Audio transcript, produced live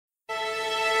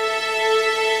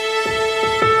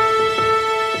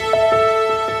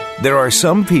There are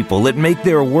some people that make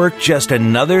their work just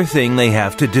another thing they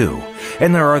have to do,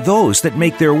 and there are those that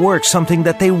make their work something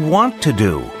that they want to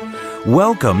do.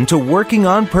 Welcome to Working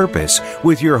on Purpose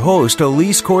with your host,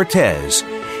 Elise Cortez.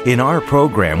 In our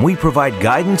program, we provide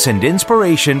guidance and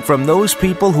inspiration from those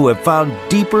people who have found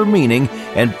deeper meaning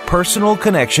and personal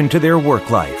connection to their work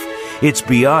life. It's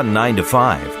beyond 9 to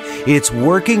 5. It's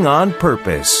Working on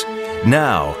Purpose.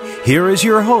 Now, here is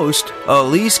your host,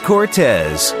 Elise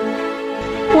Cortez.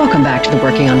 Welcome back to the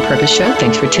Working on Purpose show.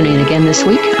 Thanks for tuning in again this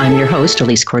week. I'm your host,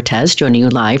 Elise Cortez, joining you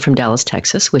live from Dallas,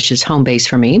 Texas, which is home base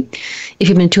for me. If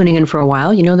you've been tuning in for a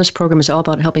while, you know this program is all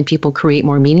about helping people create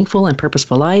more meaningful and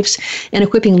purposeful lives and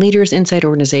equipping leaders inside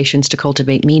organizations to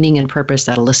cultivate meaning and purpose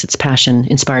that elicits passion,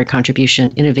 inspired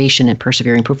contribution, innovation, and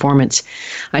persevering performance.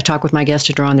 I talk with my guests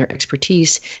to draw on their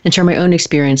expertise and share my own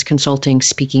experience consulting,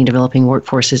 speaking, developing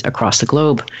workforces across the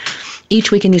globe. Each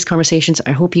week in these conversations,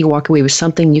 I hope you walk away with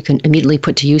something you can immediately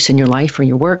put to use in your life or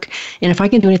your work. And if I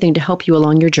can do anything to help you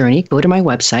along your journey, go to my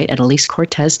website at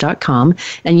elisecortez.com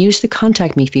and use the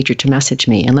Contact Me feature to message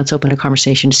me. And let's open a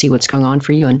conversation to see what's going on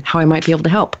for you and how I might be able to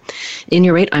help. At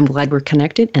any rate, I'm glad we're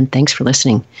connected, and thanks for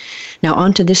listening. Now,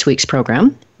 on to this week's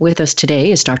program. With us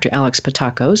today is Dr. Alex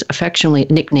Patakos, affectionately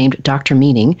nicknamed Dr.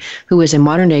 Meaning, who is a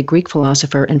modern-day Greek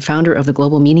philosopher and founder of the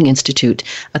Global Meaning Institute,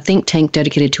 a think tank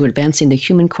dedicated to advancing the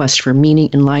human quest for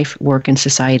meaning in life, work, and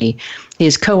society. He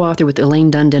is co-author with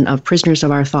Elaine Dundon of Prisoners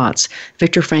of Our Thoughts,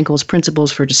 Viktor Frankl's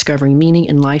Principles for Discovering Meaning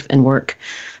in Life and Work.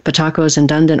 Patakos and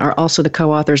Dundon are also the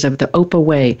co-authors of The Opa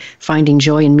Way, Finding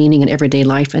Joy and Meaning in Everyday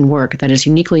Life and Work, that is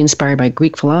uniquely inspired by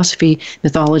Greek philosophy,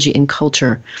 mythology, and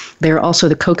culture. They are also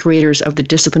the co-creators of the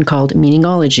discipline called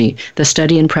Meaningology, the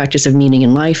study and practice of meaning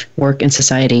in life, work, and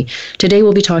society. Today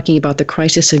we'll be talking about the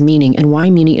crisis of meaning and why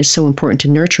meaning is so important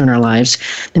to nurture in our lives,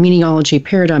 the Meaningology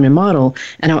paradigm and model,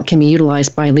 and how it can be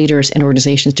utilized by leaders and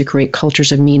organizations to create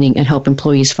cultures of meaning and help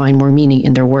employees find more meaning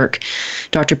in their work.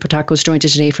 Dr. Patakos joins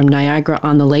us today from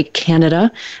Niagara-on-the-Lake, Canada,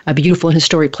 a beautiful and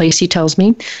historic place, he tells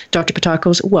me. Dr.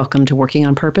 Patakos, welcome to Working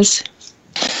on Purpose.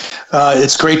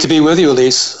 It's great to be with you,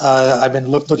 Elise. I've been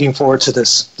looking forward to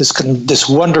this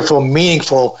wonderful,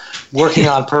 meaningful, working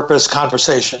on purpose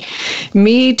conversation.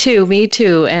 Me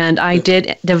too. And I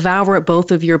did devour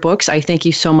both of your books. I thank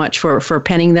you so much for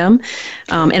penning them.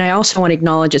 And I also want to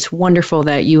acknowledge it's wonderful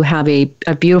that you have a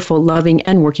beautiful, loving,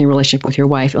 and working relationship with your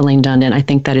wife, Elaine Dundon. I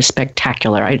think that is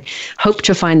spectacular. I hope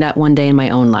to find that one day in my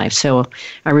own life. So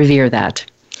I revere that.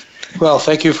 Well,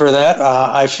 thank you for that.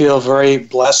 I feel very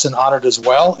blessed and honored as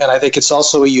well. And I think it's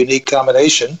also a unique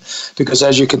combination because,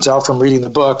 as you can tell from reading the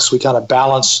books, we kind of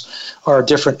balance our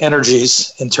different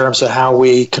energies in terms of how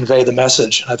we convey the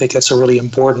message. And I think that's a really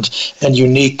important and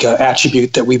unique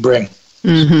attribute that we bring.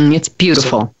 Mm-hmm. It's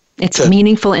beautiful. So, it's good.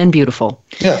 Meaningful and beautiful.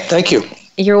 Yeah, thank you.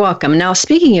 You're welcome. Now,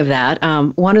 speaking of that,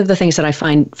 one of the things that I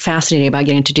find fascinating about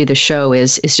getting to do the show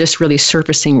is just really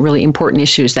surfacing really important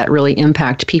issues that really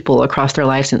impact people across their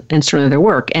lives and certainly their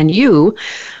work. And you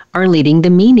are leading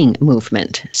the meaning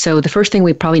movement. So the first thing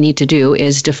we probably need to do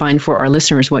is define for our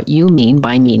listeners what you mean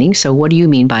by meaning. So what do you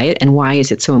mean by it, and why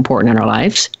is it so important in our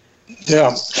lives?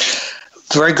 Yeah.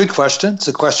 Very good question. It's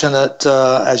a question that,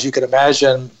 as you can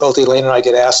imagine, both Elaine and I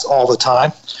get asked all the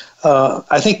time.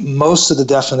 I think most of the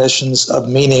definitions of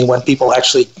meaning, when people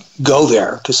actually go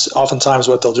there, because oftentimes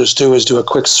what they'll just do is do a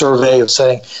quick survey of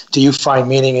saying, do you find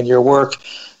meaning in your work?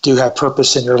 Do you have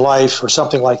purpose in your life? Or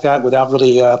something like that, without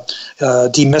really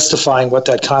demystifying what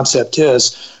that concept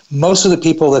is. Most of the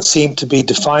people that seem to be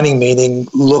defining meaning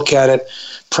look at it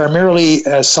primarily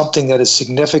as something that is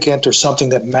significant or something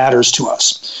that matters to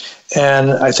us.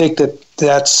 And I think that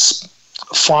that's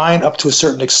fine up to a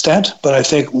certain extent, but I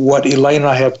think what Elaine and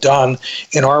I have done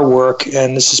in our work,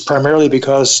 and this is primarily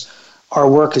because our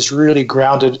work is really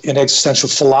grounded in existential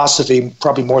philosophy,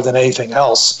 probably more than anything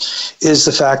else, is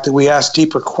the fact that we ask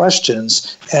deeper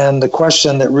questions. And the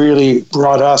question that really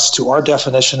brought us to our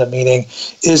definition of meaning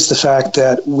is the fact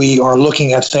that we are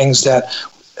looking at things that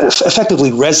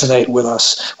effectively resonate with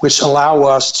us, which allow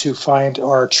us to find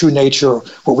our true nature,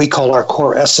 what we call our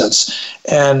core essence.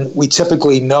 And we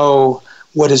typically know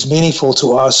what is meaningful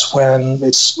to us when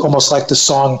it's almost like the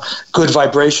song Good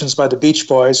Vibrations by the Beach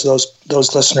Boys,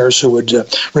 those listeners who would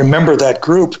remember that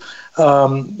group.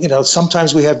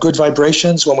 Sometimes we have good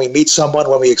vibrations when we meet someone,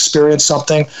 when we experience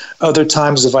something. Other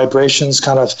times the vibrations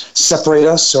kind of separate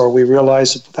us, or we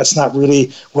realize that's not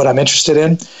really what I'm interested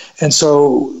in. And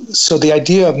so the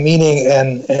idea of meaning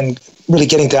and really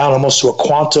getting down almost to a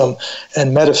quantum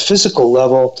and metaphysical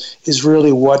level is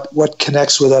really what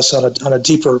connects with us on a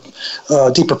deeper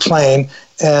plane.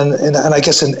 And I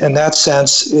guess in that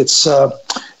sense, it's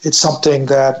something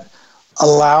that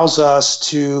allows us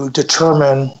to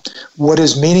determine what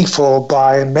is meaningful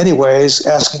by, in many ways,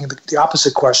 asking the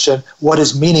opposite question, what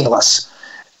is meaningless?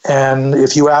 And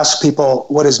if you ask people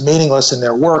what is meaningless in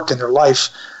their work, in their life,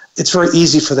 it's very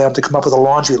easy for them to come up with a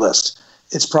laundry list.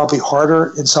 It's probably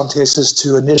harder in some cases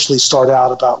to initially start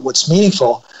out about what's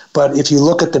meaningful. But if you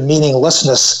look at the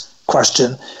meaninglessness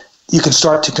question, you can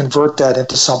start to convert that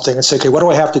into something and say, okay, what do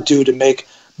I have to do to make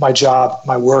my job,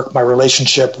 my work, my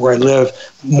relationship, where I live,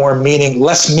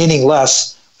 less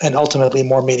meaningless, and ultimately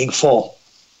more meaningful?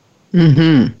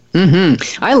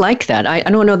 I like that. I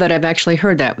don't know that I've actually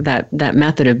heard that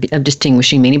method of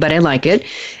distinguishing meaning, but I like it.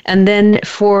 And then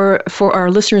for our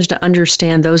listeners to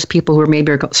understand, those people who are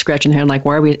maybe scratching their head, like,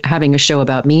 why are we having a show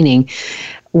about meaning?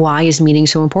 Why is meaning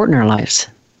so important in our lives?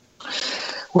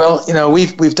 Well,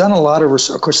 we've done a lot of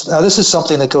research. Of course, now this is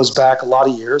something that goes back a lot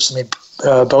of years. I mean,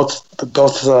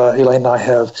 both Elaine and I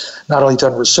have not only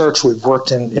done research, we've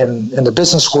worked in the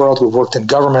business world, we've worked in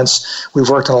governments, we've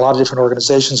worked in a lot of different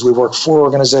organizations, we've worked for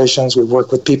organizations, we've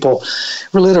worked with people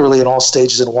literally in all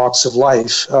stages and walks of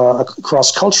life,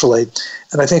 cross-culturally.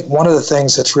 And I think one of the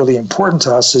things that's really important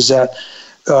to us is that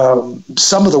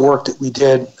some of the work that we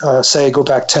did, go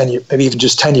back 10 years, maybe even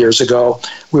just 10 years ago,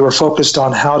 we were focused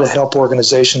on how to help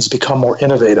organizations become more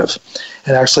innovative.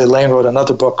 And actually, Elaine wrote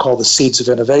another book called The Seeds of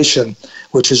Innovation,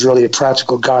 which is really a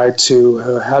practical guide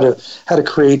to how to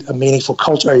create a meaningful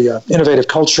culture, innovative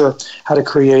culture, how to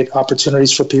create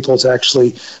opportunities for people to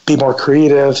actually be more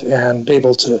creative and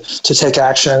able to take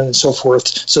action and so forth,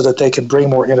 so that they can bring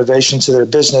more innovation to their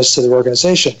business, to their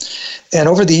organization. And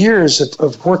over the years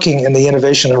of working in the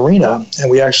innovation arena, and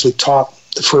we actually taught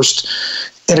the first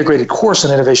integrated course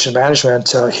in innovation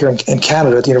management here in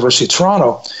Canada at the University of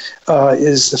Toronto,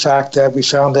 is the fact that we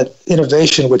found that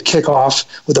innovation would kick off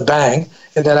with a bang,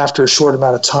 and then after a short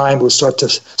amount of time, it would start to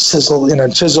sizzle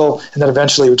and fizzle, and then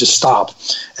eventually it would just stop.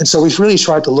 And so we've really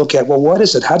tried to look at, well, what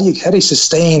is it? How do you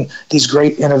sustain these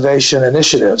great innovation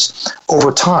initiatives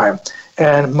over time?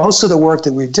 And most of the work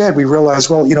that we did, we realized,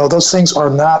 well, those things are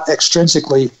not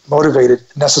extrinsically motivated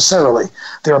necessarily.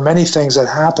 There are many things that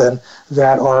happen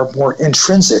that are more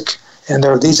intrinsic. And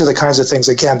these are the kinds of things,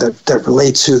 again, that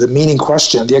relate to the meaning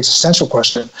question, the existential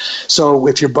question. So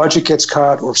if your budget gets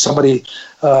cut, or if somebody,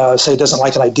 say, doesn't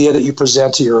like an idea that you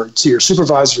present to your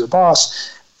supervisor, your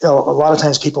boss, a lot of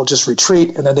times people just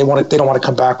retreat, and then they don't want to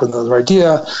come back with another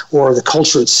idea, or the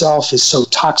culture itself is so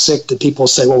toxic that people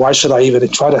say, well, why should I even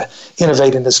try to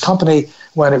innovate in this company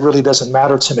when it really doesn't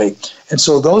matter to me? And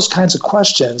so those kinds of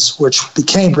questions, which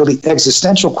became really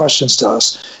existential questions to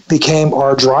us, became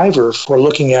our driver for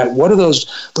looking at what are those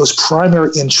primary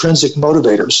intrinsic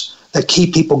motivators that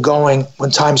keep people going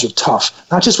when times are tough,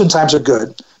 not just when times are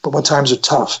good, but when times are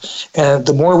tough. And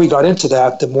the more we got into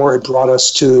that, the more it brought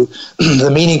us to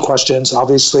the meaning questions.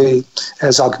 Obviously,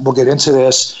 we'll get into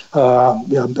this,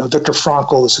 Viktor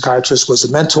Frankl, the psychiatrist, was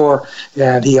a mentor,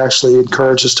 and he actually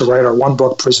encouraged us to write our one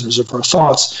book, Prisoners of Our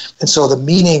Thoughts. And so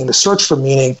the search for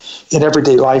meaning in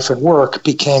everyday life and work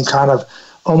became kind of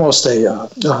almost it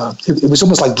was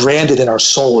almost like branded in our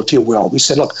soul, if you will. We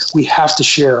said, look, we have to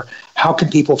share how can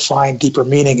people find deeper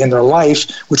meaning in their life,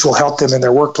 which will help them in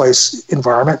their workplace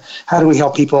environment? How do we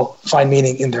help people find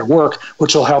meaning in their work,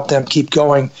 which will help them keep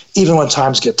going even when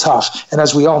times get tough? And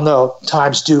as we all know,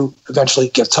 times do eventually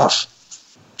get tough.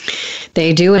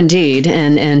 They do indeed.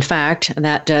 And in fact,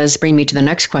 that does bring me to the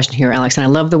next question here, Alex. And I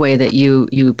love the way that you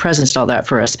presenced all that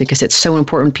for us, because it's so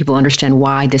important people understand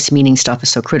why this meaning stuff is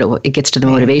so critical. It gets to the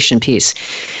motivation piece.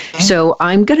 So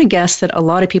I'm going to guess that a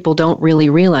lot of people don't really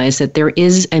realize that there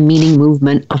is a meaning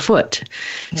movement afoot.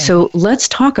 So let's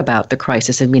talk about the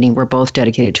crisis of meaning we're both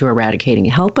dedicated to eradicating.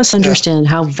 Help us understand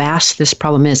how vast this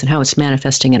problem is and how it's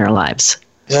manifesting in our lives.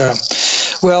 Yeah.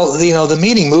 Well, the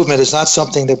meaning movement is not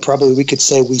something that probably we could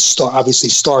say we obviously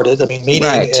started. I mean, meaning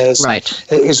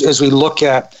as we look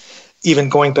at even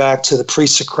going back to the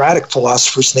pre-Socratic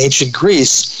philosophers in ancient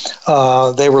Greece,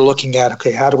 they were looking at,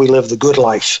 okay, how do we live the good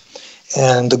life?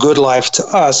 And the good life to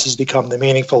us has become the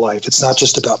meaningful life. It's not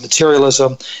just about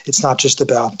materialism. It's not just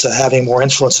about having more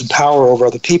influence and power over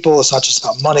other people. It's not just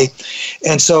about money.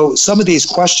 And so some of these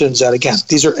questions that, again,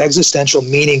 these are existential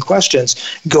meaning questions,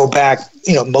 go back,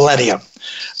 millennia.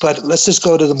 But let's just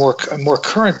go to the more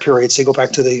current period, say go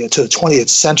back to the 20th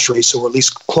century, so we're at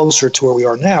least closer to where we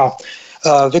are now.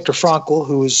 Viktor Frankl,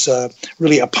 who was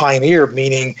really a pioneer,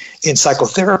 meaning in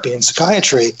psychotherapy and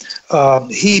psychiatry,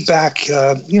 he back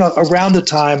around the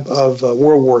time of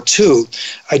World War II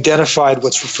identified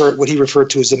what he referred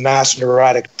to as the mass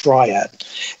neurotic triad.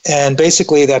 And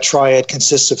basically that triad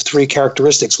consists of three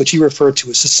characteristics, which he referred to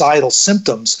as societal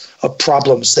symptoms of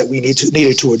problems that we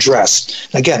needed to address.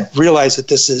 And again, realize that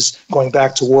this is going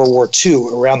back to World War II,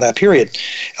 around that period.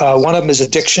 One of them is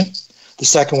addiction, the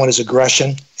second one is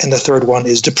aggression, and the third one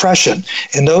is depression.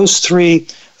 And those three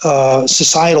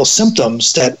societal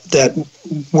symptoms that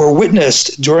were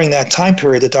witnessed during that time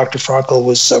period that Dr. Frankl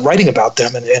was writing about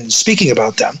them and speaking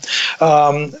about them.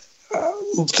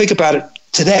 Think about it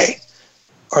today.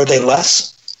 Are they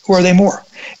less or are they more?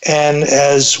 And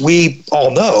as we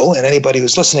all know, and anybody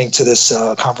who's listening to this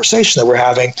conversation that we're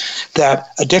having, that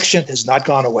addiction has not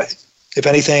gone away. If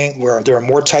anything, there are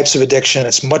more types of addiction.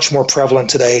 It's much more prevalent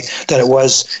today than it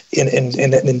was in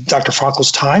Dr.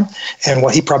 Frankl's time, and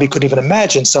what he probably couldn't even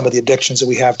imagine some of the addictions that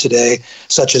we have today,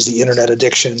 such as the internet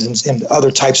addiction and other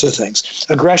types of things.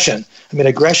 Aggression. I mean,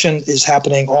 aggression is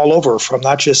happening all over, from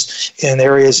not just in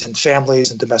areas in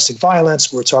families and domestic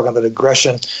violence. We're talking about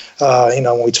aggression,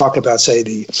 when we talk about, say,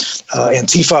 the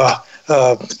Antifa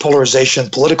polarization,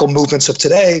 political movements of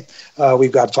today.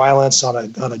 We've got violence on a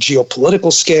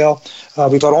geopolitical scale.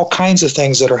 We've got all kinds of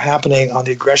things that are happening on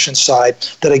the aggression side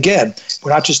that, again,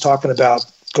 we're not just talking about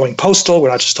going postal. We're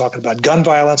not just talking about gun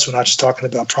violence. We're not just talking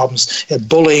about problems in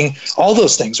bullying. All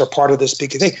those things are part of this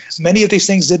big thing. Many of these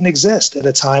things didn't exist at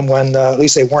a time when, at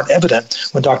least they weren't evident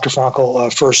when Dr.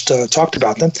 Frankl first talked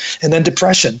about them. And then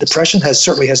depression. Depression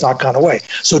certainly has not gone away.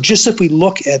 So just if we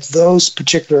look at those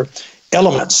particular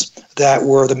elements that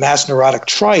were the mass neurotic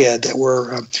triad that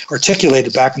were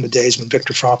articulated back in the days when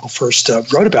Viktor Frankl first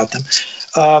wrote about them,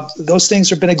 those things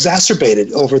have been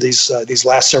exacerbated over these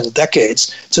last several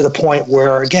decades to the point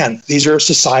where, again, these are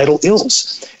societal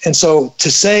ills. And so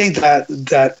to say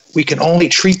that we can only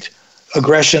treat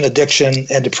aggression, addiction,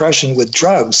 and depression with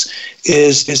drugs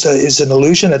is an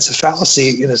illusion. It's a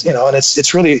fallacy, and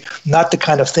it's really not the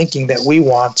kind of thinking that we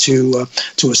want to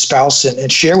espouse and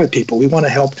share with people. We want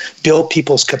to help build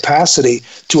people's capacity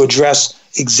to address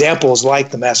examples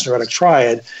like the mass neurotic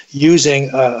triad using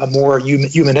a more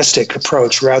humanistic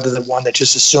approach rather than one that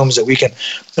just assumes that we can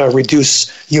reduce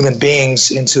human beings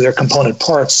into their component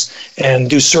parts and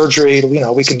do surgery.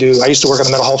 We can do. I used to work on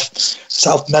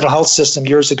the mental health system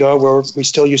years ago, where we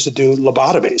still used to do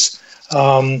lobotomies.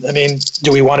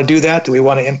 Do we want to do that? Do we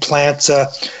want to implant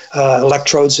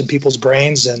electrodes in people's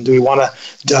brains? And do we want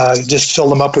to just fill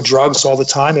them up with drugs all the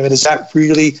time? Is that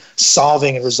really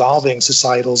solving and resolving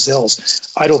societal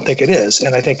ills? I don't think it is.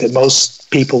 And I think that most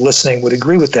people listening would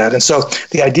agree with that. And so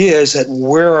the idea is that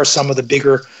where are some of the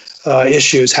bigger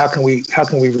issues? How can we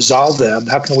resolve them?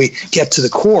 How can we get to the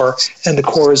core? And the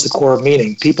core is the core of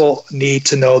meaning. People need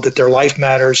to know that their life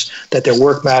matters, that their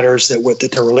work matters, that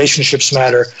their relationships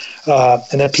matter,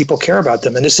 and that people care about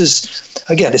them. And this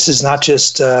is not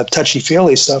just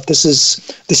touchy-feely stuff. This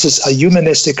is a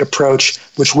humanistic approach,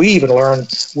 which we even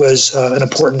learned was an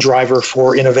important driver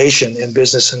for innovation in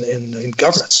business and in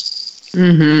governance.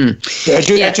 Mm-hmm. As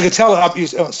you can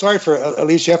tell, sorry for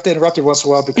Elise, you have to interrupt me once in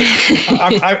a while because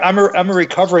I'm a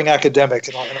recovering academic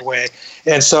in a way,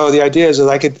 and so the idea is that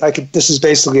I could. This is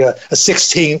basically a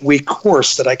 16-week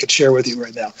course that I could share with you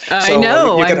right now. I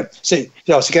know. You're gonna see.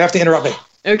 So you're gonna have to interrupt me.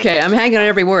 Okay, I'm hanging on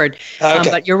every word.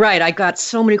 Okay. But you're right. I got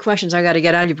so many questions I got to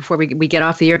get out of you before we get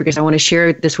off the air because I want to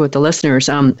share this with the listeners.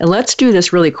 Let's do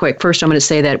this really quick. First, I'm going to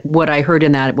say that what I heard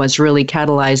in that was really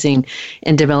catalyzing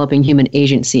and developing human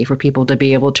agency for people to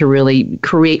be able to really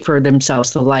create for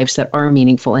themselves the lives that are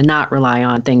meaningful and not rely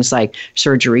on things like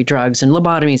surgery, drugs, and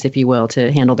lobotomies, if you will,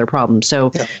 to handle their problems.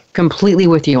 So completely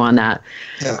with you on that.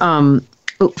 Yeah.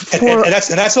 And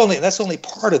that's only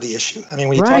part of the issue.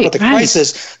 When you talk about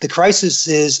the crisis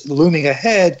is looming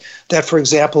ahead. That, for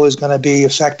example, is going to be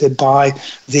affected by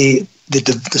the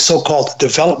so-called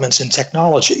developments in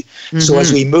technology. Mm-hmm. So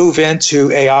as we move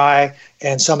into AI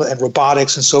and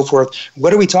robotics and so forth,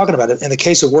 what are we talking about? In the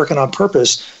case of working on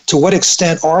purpose, to what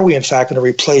extent are we in fact going to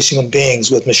replace human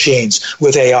beings with machines,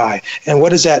 with AI? And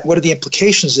what is that? What are the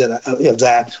implications of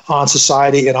that on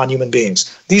society and on human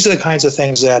beings? These are the kinds of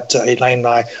things that Elaine and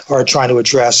I are trying to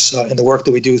address in the work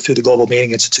that we do through the Global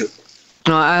Meaning Institute.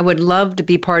 I would love to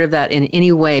be part of that in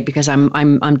any way because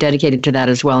I'm dedicated to that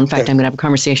as well. In fact, I'm going to have a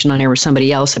conversation on air with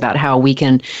somebody else about how we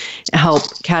can help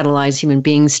catalyze human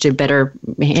beings to better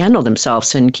handle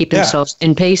themselves and keep themselves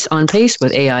on pace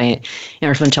with AI and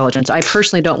artificial intelligence. I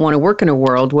personally don't want to work in a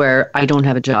world where I don't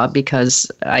have a job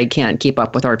because I can't keep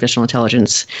up with artificial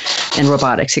intelligence and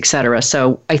robotics, et cetera.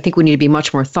 So I think we need to be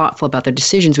much more thoughtful about the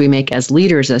decisions we make as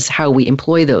leaders as how we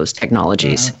employ those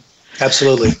technologies.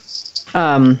 Absolutely.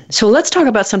 So let's talk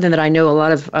about something that I know a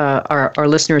lot of our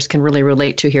listeners can really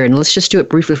relate to here. And let's just do it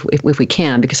briefly if we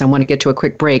can, because I want to get to a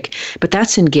quick break. But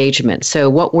that's engagement. So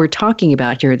what we're talking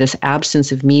about here, this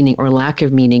absence of meaning or lack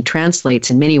of meaning,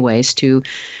 translates in many ways to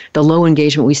the low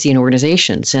engagement we see in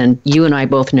organizations. And you and I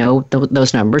both know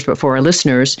those numbers. But for our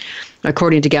listeners,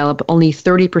 according to Gallup, only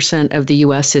 30% of the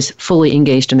U.S. is fully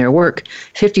engaged in their work.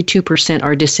 52%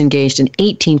 are disengaged and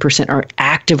 18% are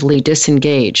actively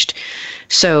disengaged.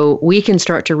 So we can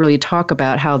start to really talk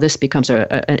about how this becomes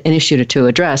an issue to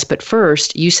address. But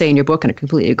first, you say in your book, and I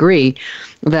completely agree,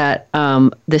 that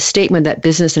the statement that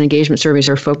business and engagement surveys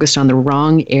are focused on the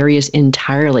wrong areas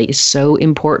entirely is so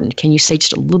important. Can you say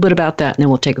just a little bit about that, and then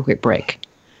we'll take a quick break?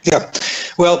 Yeah.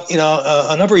 Well,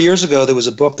 a number of years ago, there was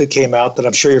a book that came out that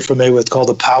I'm sure you're familiar with called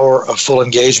The Power of Full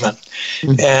Engagement.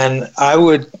 Mm-hmm. And I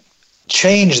would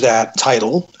change that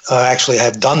title. Actually, I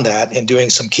have done that in doing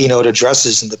some keynote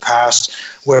addresses in the past,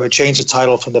 where I would change the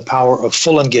title from The Power of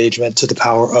Full Engagement to The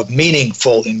Power of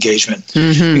Meaningful Engagement.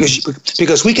 Mm-hmm.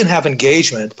 Because we can have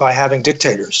engagement by having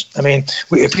dictators. I mean,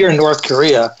 if you're in North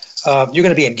Korea, you're going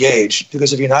to be engaged,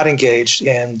 because if you're not engaged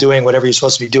in doing whatever you're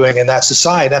supposed to be doing in that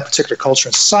society, that particular culture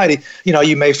and society,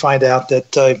 you may find out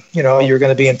that, you're going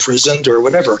to be imprisoned or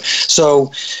whatever.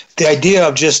 So the idea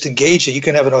of just engaging, you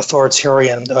can have an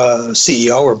authoritarian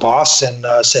CEO or boss and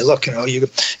say, look,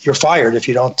 you're fired if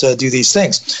you don't do these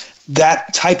things.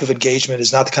 That type of engagement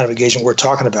is not the kind of engagement we're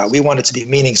talking about. We want it to be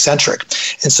meaning-centric.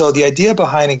 And so the idea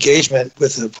behind engagement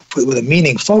with a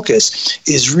meaning focus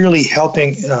is really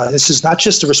helping. This is not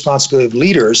just the responsibility of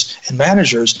leaders and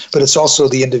managers, but it's also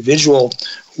the individual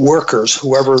workers,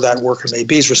 whoever that worker may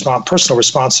be, personal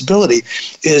responsibility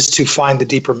is to find the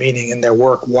deeper meaning in their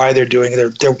work, why they're doing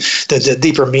the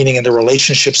deeper meaning in the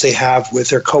relationships they have with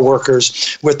their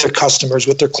coworkers, with their customers,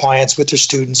 with their clients, with their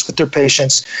students, with their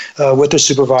patients, with their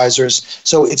supervisors.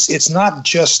 So it's not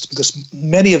just because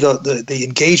many of the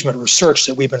engagement research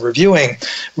that we've been reviewing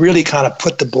really kind of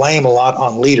put the blame a lot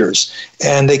on leaders,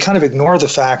 and they kind of ignore the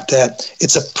fact that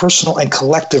it's a personal and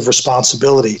collective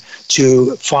responsibility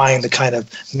to find the kind of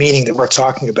meaning that we're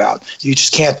talking about. You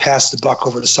just can't pass the buck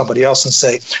over to somebody else and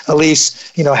say,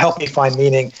 Elise, help me find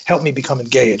meaning, help me become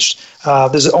engaged.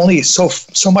 There's only so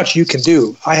much you can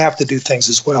do. I have to do things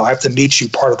as well. I have to meet you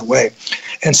part of the way.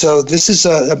 And so this is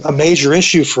a major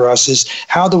issue for us, is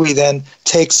how do we then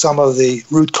take some of the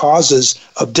root causes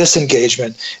of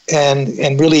disengagement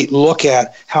and really look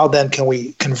at how then can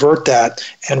we convert that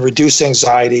and reduce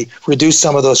anxiety, reduce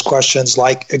some of those questions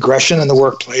like aggression in the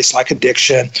workplace, like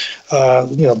addiction,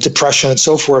 depression and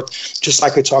so forth, just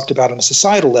like we talked about on a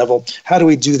societal level. How do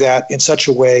we do that in such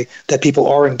a way that people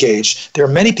are engaged? There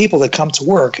are many people that come to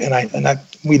work, and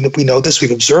we know this,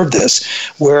 we've observed this,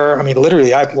 where,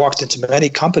 literally I've walked into many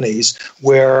companies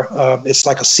where it's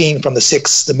like a scene from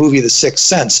the movie The Sixth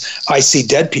Sense. I see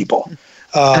dead people.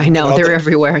 I know, they're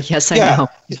everywhere. Yes, I know.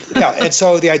 Yeah, and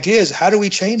so the idea is, how do we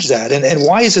change that? And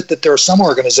why is it that there are some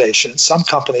organizations, some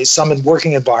companies, some in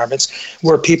working environments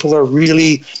where people are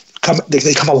really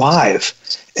they come alive,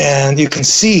 and you can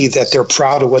see that they're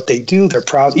proud of what they do. They're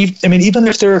proud. Even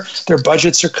if their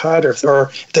budgets are cut,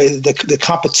 or the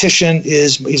competition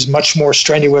is much more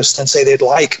strenuous than say they'd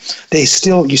like, you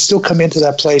still come into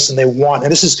that place and they want.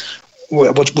 And this is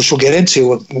which we'll get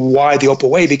into why the Oprah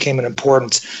Way became an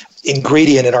important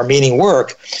ingredient in our meaning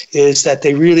work, is that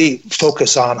they really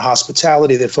focus on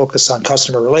hospitality, they focus on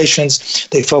customer relations,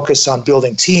 they focus on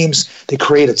building teams, they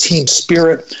create a team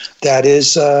spirit that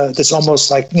is that's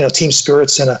almost like team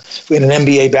spirits in an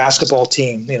NBA basketball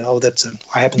team.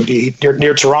 I happen to be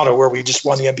near Toronto, where we just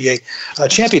won the NBA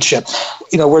championship.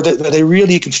 Where they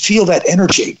really, you can feel that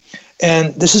energy.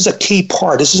 And this is a key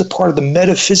part. This is a part of the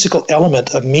metaphysical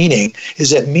element of meaning, is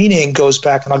that meaning goes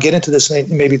back, and I'll get into this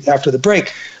maybe after the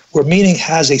break, where meaning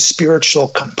has a spiritual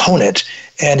component,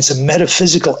 and it's a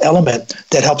metaphysical element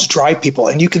that helps drive people.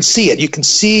 And you can see it. You can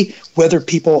see whether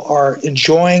people are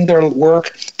enjoying their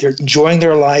work, they're enjoying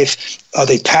their life, are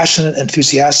they passionate,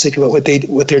 enthusiastic about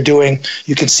what they're doing.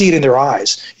 You can see it in their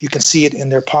eyes. You can see it in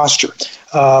their posture.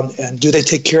 And do they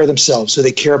take care of themselves? Do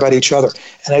they care about each other?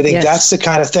 And I think that's the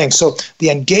kind of thing. So the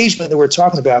engagement that we're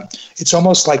talking about, it's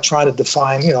almost like trying to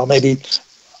define, maybe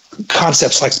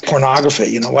concepts like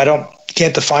pornography.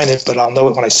 can't define it, but I'll know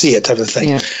it when I see it, type of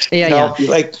thing. Yeah.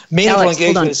 Like meaningful Alex,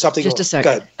 engagement is something. Just a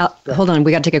second. Hold on.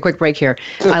 We got to take a quick break here.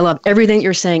 Good. I love everything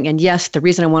you're saying. And yes, the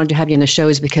reason I wanted to have you on the show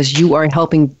is because you are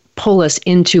helping pull us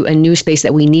into a new space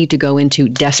that we need to go into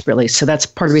desperately. So that's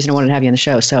part of the reason I wanted to have you on the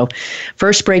show. So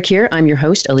first break here. I'm your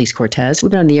host, Elise Cortez.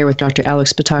 We've been on the air with Dr.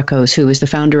 Alex Patakos, who is the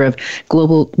founder of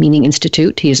Global Meaning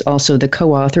Institute. He is also the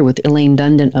co-author with Elaine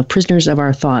Dundon of Prisoners of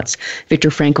Our Thoughts,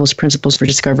 Viktor Frankl's Principles for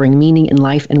Discovering Meaning in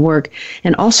Life and Work.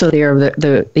 And also they are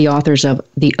the authors of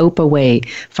The Opa Way,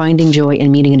 Finding Joy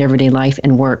and Meaning in Everyday Life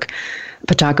and Work.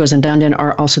 Patakos and Dundon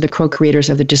are also the co-creators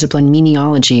of the discipline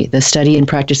Meanology, the study and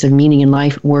practice of meaning in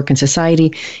life, work, and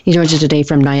society. He joins us today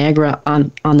from Niagara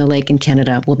on the Lake in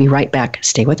Canada. We'll be right back.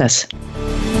 Stay with us.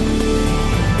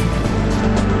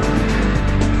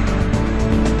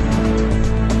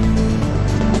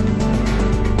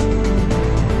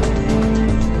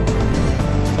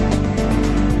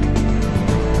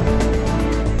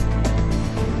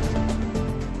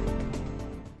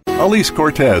 Elise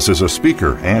Cortez is a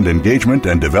speaker and engagement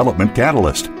and development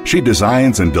catalyst. She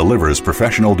designs and delivers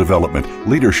professional development,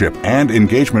 leadership, and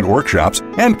engagement workshops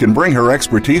and can bring her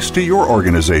expertise to your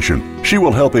organization. She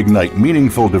will help ignite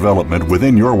meaningful development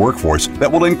within your workforce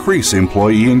that will increase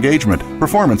employee engagement,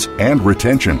 performance, and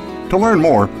retention. To learn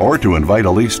more or to invite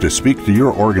Elise to speak to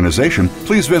your organization,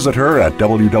 please visit her at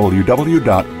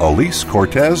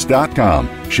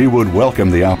www.elisecortez.com. She would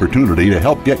welcome the opportunity to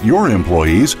help get your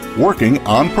employees working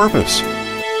on purpose.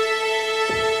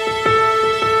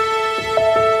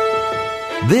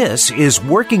 This is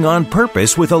Working on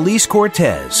Purpose with Elise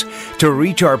Cortez. To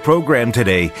reach our program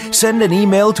today, send an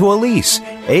email to Elise,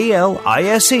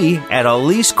 ALISE, at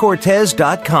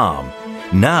elisecortez.com.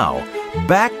 Now,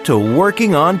 back to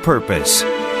Working on Purpose.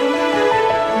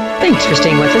 Thanks for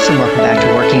staying with us and welcome back to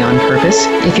Working on Purpose.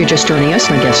 If you're just joining us,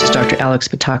 my guest is Dr. Alex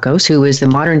Patakos, who is the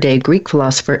modern-day Greek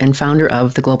philosopher and founder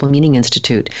of the Global Meaning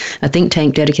Institute, a think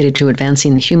tank dedicated to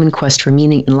advancing the human quest for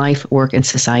meaning in life, work, and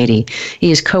society.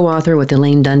 He is co-author with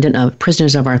Elaine Dundon of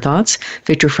Prisoners of Our Thoughts,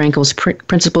 Viktor Frankl's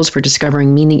Principles for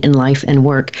Discovering Meaning in Life and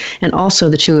Work, and also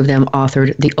the two of them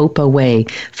authored The Opa Way,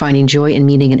 Finding Joy and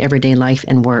Meaning in Everyday Life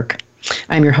and Work.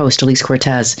 I'm your host, Elise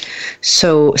Cortez.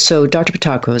 So Dr.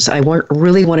 Patakos, I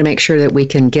really want to make sure that we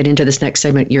can get into this next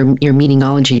segment, your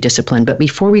meanology discipline. But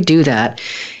before we do that,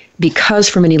 because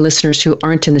for many listeners who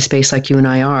aren't in the space like you and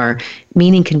I are,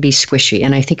 meaning can be squishy.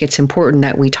 And I think it's important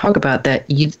that we talk about that.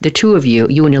 The two of you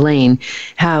and Elaine,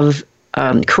 have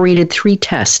created 3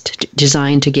 tests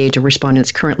designed to gauge a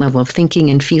respondent's current level of thinking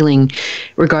and feeling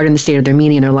regarding the state of their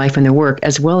meaning in their life and their work,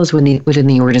 as well as within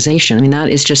the organization. I mean, that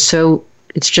is just so...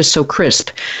 It's just so crisp.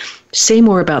 Say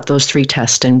more about those 3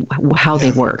 tests and how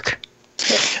they work.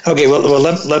 Okay, well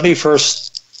let me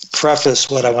first preface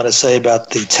what I want to say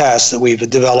about the tests that we've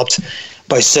developed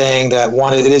by saying that,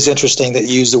 one, it is interesting that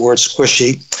you use the word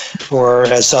squishy, or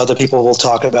as other people will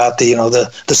talk about, the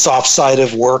soft side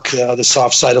of work, the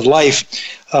soft side of life.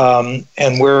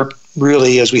 And we're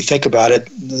really, as we think about it,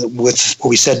 with what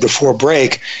we said before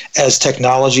break, as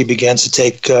technology begins to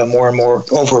take more and more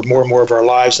of our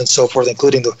lives and so forth,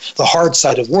 including the hard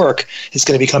side of work, it's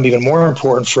going to become even more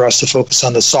important for us to focus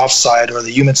on the soft side or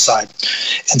the human side.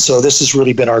 And so this has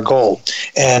really been our goal.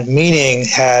 And meaning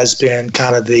has been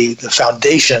kind of the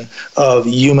foundation of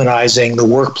humanizing the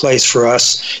workplace for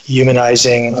us,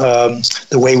 humanizing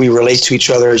the way we relate to each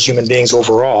other as human beings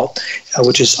overall,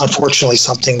 which is unfortunately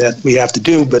something that we have to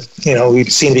do, but we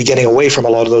seem to be getting away from a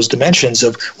lot of those dimensions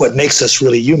of what makes us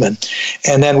really human.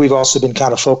 And then we've also been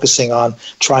kind of focusing on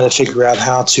trying to figure out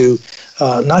how to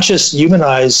not just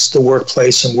humanize the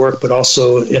workplace and work, but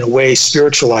also in a way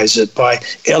spiritualize it by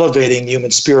elevating human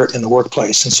spirit in the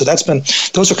workplace. And so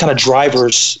those are kind of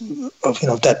drivers of,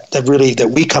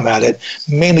 that we come at it,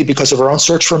 mainly because of our own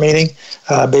search for meaning,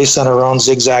 based on our own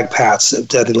zigzag paths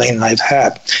that Elaine and I have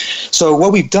had. So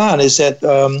what we've done is that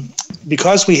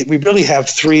because we really have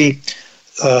 3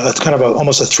 kind of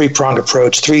almost a 3-pronged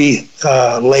approach, 3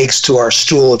 legs to our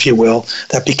stool, if you will,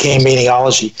 that became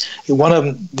meanology. One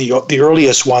of the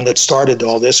earliest one that started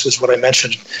all this was what I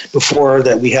mentioned before,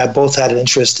 that we both had an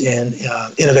interest in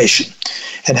innovation.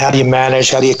 And how do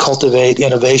you cultivate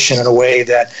innovation in a way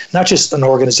that, not just an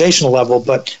organizational level,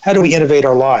 but how do we innovate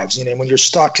our lives? When you're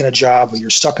stuck in a job or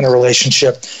you're stuck in a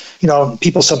relationship,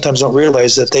 people sometimes don't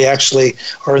realize that they actually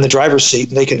are in the driver's seat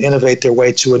and they can innovate their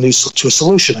way to a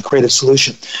solution, a creative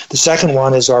solution. The second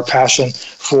one is our passion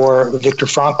for Viktor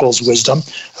Frankl's wisdom,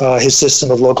 his system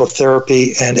of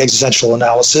logotherapy and existential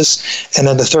analysis. And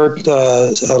then the third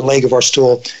leg of our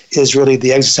stool is really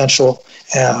the existential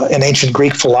an ancient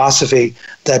Greek philosophy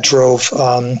that drove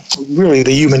really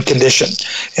the human condition.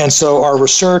 And so our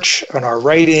research and our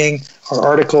writing, our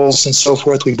articles and so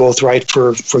forth, we both write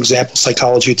for example,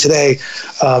 Psychology Today,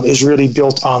 is really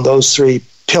built on those three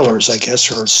pillars, I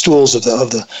guess, or stools of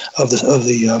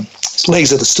the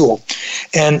legs of the stool.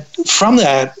 And from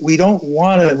that, we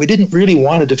didn't really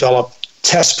want to develop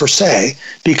tests per se,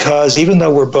 because even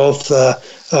though we're both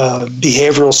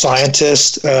behavioral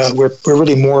scientists, we're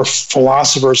really more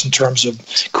philosophers in terms of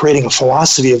creating a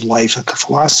philosophy of life, a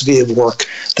philosophy of work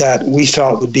that we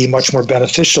felt would be much more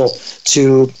beneficial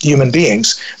to human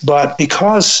beings. But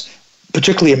because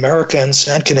particularly Americans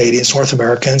and Canadians, North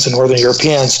Americans and Northern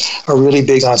Europeans, are really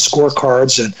big on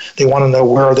scorecards and they want to know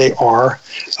where they are.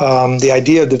 The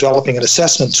idea of developing an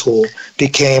assessment tool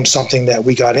became something that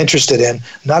we got interested in,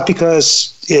 not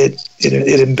because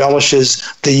it embellishes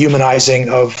the humanizing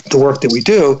of the work that we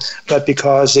do, but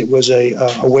because it was a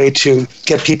way to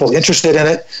get people interested in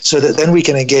it so that then we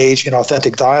can engage in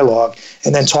authentic dialogue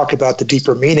and then talk about the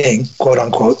deeper meaning, quote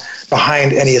unquote,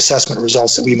 behind any assessment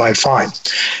results that we might find.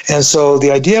 And so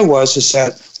the idea is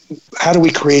that how do we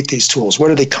create these tools? Where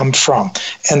do they come from?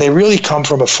 And they really come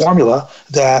from a formula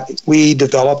that we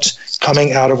developed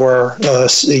coming out of our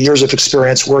years of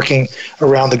experience working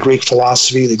around the Greek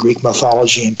philosophy, the Greek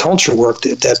mythology and culture work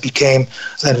that became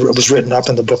and was written up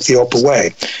in the book, The Oprah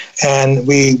Way. And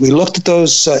we looked at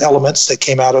those elements that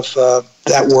came out of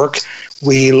that work.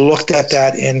 We looked at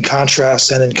that in contrast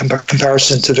and in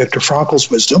comparison to Viktor Frankl's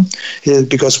wisdom,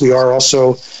 because we are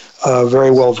also very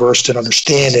well versed in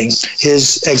understanding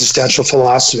his existential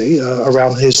philosophy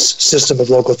around his system of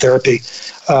logotherapy.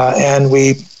 And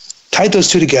we tied those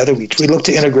two together. We looked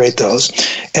to integrate those.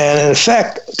 And in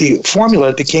effect, the formula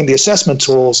that became the assessment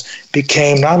tools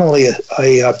became not only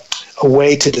a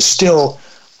way to distill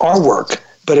our work,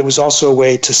 but it was also a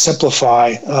way to simplify,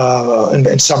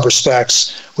 in some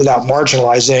respects, without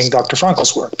marginalizing Dr.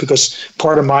 Frankl's work. Because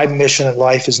part of my mission in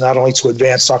life is not only to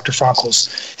advance Dr.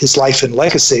 his life and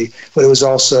legacy, but it was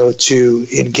also to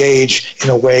engage in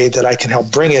a way that I can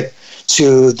help bring it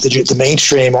to the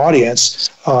mainstream audience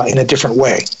in a different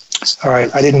way. All right,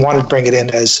 I didn't want to bring it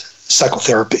in as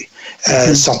psychotherapy,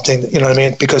 as something, you know what I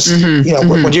mean? Because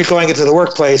when you're going into the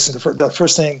workplace, and the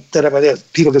first thing that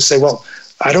people just say, well,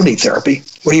 I don't need therapy.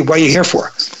 What are you here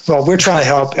for? Well, we're trying to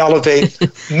help elevate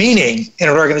meaning in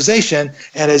an organization.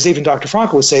 And as even Dr.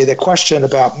 Frankl would say, the question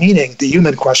about meaning, the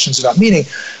human questions about meaning,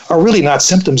 are really not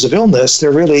symptoms of illness.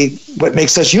 They're really what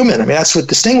makes us human. I mean, that's what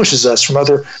distinguishes us from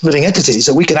other living entities,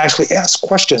 that we can actually ask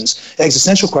questions,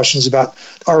 existential questions about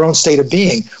our own state of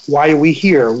being. Why are we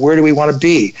here? Where do we want to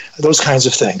be? Those kinds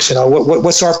of things. You know,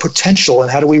 what's our potential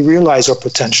and how do we realize our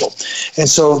potential? And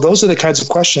so those are the kinds of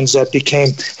questions that became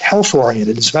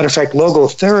health-oriented. As a matter of fact,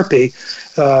 logotherapy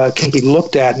can be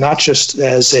looked at not just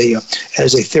as a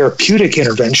therapeutic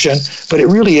intervention, but it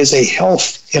really is a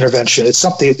health intervention. It's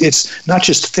something. It's not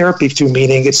just therapy through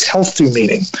meaning; it's health through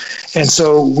meaning. And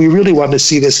so we really wanted to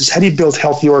see this as how do you build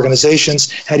healthy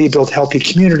organizations? How do you build healthy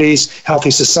communities,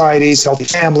 healthy societies, healthy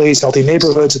families, healthy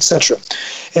neighborhoods, etc.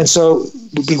 And so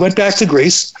we went back to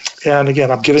Greece, and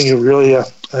again, I'm giving you really a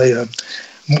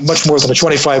much more than a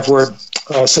 25-word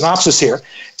synopsis here.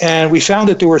 And we found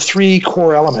that there were three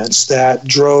core elements that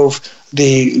drove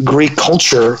the Greek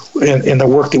culture in the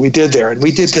work that we did there. And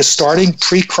we did this starting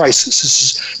pre-crisis. This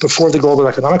is before the global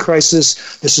economic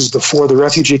crisis. This is before the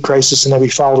refugee crisis. And then we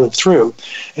followed it through.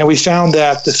 And we found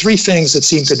that the three things that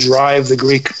seemed to drive the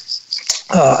Greek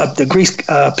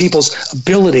people's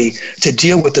ability to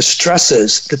deal with the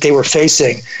stresses that they were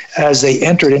facing as they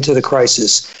entered into the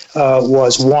crisis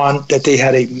was, one, that they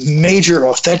had a major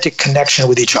authentic connection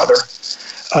with each other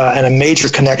and a major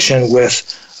connection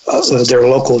with their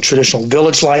local traditional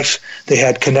village life. They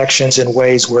had connections in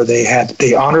ways where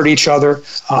they honored each other.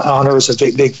 Honor is a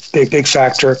big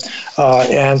factor,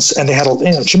 and they had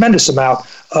a tremendous amount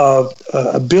of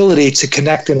ability to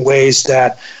connect in ways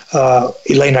that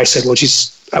Elaine and I said, well,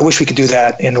 geez, I wish we could do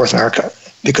that in North America,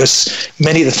 because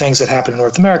many of the things that happened in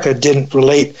North America didn't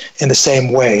relate in the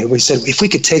same way. We said, if we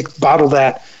could bottle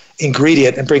that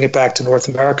ingredient and bring it back to North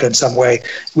America in some way,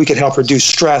 we could help reduce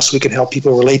stress. We could help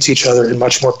people relate to each other in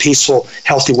much more peaceful,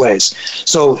 healthy ways.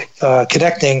 So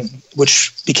connecting,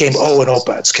 which became O and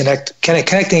OPA, it's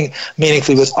connecting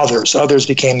meaningfully with others. Others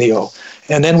became the O.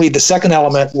 And then the second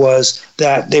element was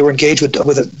that they were engaged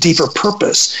with a deeper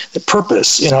purpose. The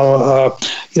purpose, we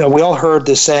all heard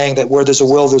this saying that where there's a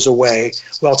will, there's a way.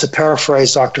 Well, to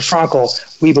paraphrase Dr.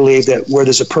 Frankl, we believe that where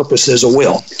there's a purpose, there's a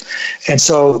will. And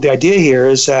so the idea here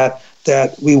is that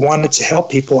that we wanted to help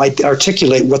people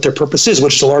articulate what their purpose is,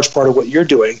 which is a large part of what you're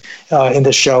doing in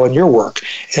this show and your work.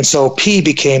 And so P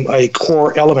became a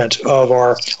core element of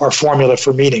our formula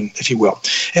for meaning, if you will.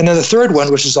 And then the third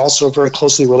one, which is also very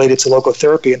closely related to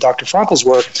logotherapy and Dr. Frankl's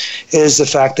work, is the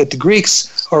fact that the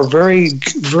Greeks are very,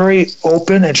 very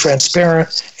open and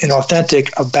transparent and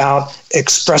authentic about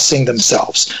expressing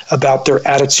themselves, about their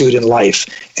attitude in life.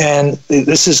 And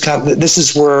this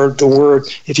is where the word,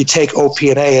 if you take OP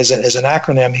and A as an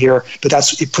acronym here,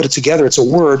 but you put it together, it's a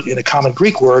word in a common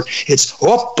Greek word, it's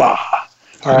oppa.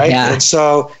 All right. Yeah. And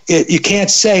so you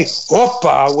can't say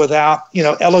oppa without,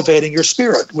 elevating your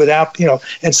spirit, without,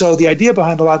 and so the idea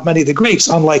behind many of the Greeks,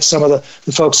 unlike some of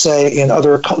the folks say in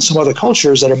some other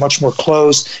cultures that are much more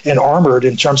closed and armored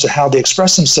in terms of how they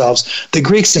express themselves, the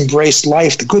Greeks embraced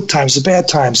life, the good times, the bad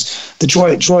times, the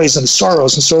joys and the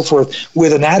sorrows and so forth,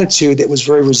 with an attitude that was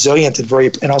very resilient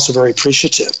and also very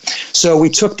appreciative. So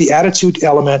we took the attitude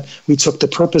element, we took the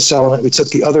purpose element, we took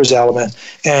the others element,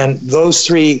 and those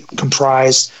three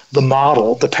comprise the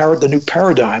model, the new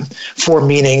paradigm for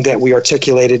meaning that we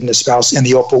articulated and espoused in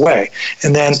the Opa way.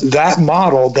 And then that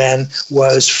model then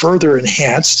was further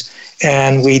enhanced,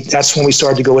 and that's when we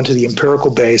started to go into the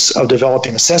empirical base of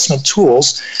developing assessment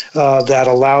tools that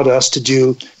allowed us to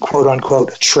do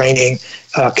quote-unquote training,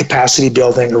 capacity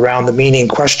building around the meaning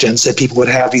questions that people would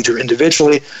have either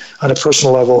individually on a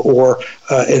personal level or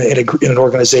in an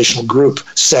organizational group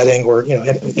setting or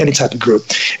any type of group.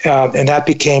 And that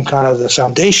became kind of the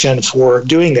foundation for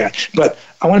doing that. But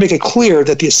I want to make it clear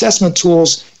that the assessment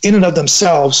tools in and of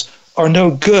themselves are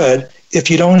no good if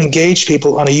you don't engage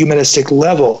people on a humanistic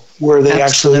level where they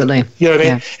absolutely. Actually, you know what I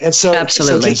mean? Yeah. And so,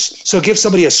 absolutely. So give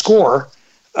somebody a score.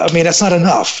 I mean, that's not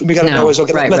enough. We got to know is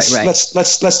okay.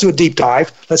 Let's do a deep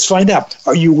dive. Let's find out.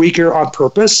 Are you weaker on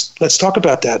purpose? Let's talk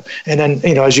about that. And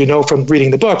then, as you know from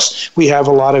reading the books, we have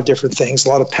a lot of different things, a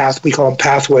lot of we call them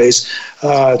pathways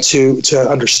to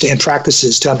understand,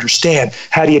 practices to understand.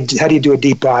 How do you do a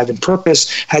deep dive in purpose?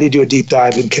 How do you do a deep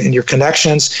dive in your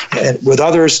connections and with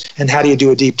others? And how do you do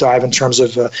a deep dive in terms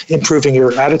of improving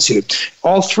your attitude?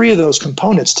 All three of those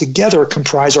components together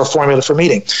comprise our formula for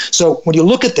meaning. So when you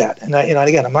look at that, and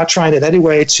again, I'm not trying in any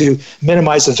way to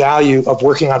minimize the value of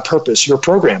working on purpose, your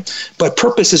program, but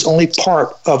purpose is only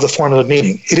part of the formula of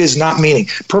meaning. It is not meaning.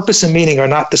 Purpose and meaning are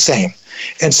not the same.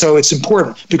 And so it's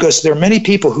important because there are many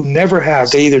people who never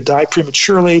have. They either die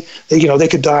prematurely. They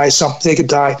could die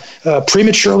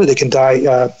prematurely. They can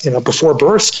die, before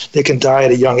birth. They can die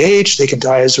at a young age. They can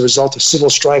die as a result of civil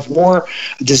strife, war,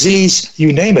 disease,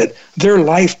 you name it. Their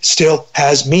life still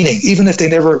has meaning, even if they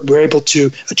never were able to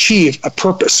achieve a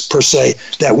purpose per se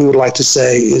that we would like to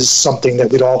say is something that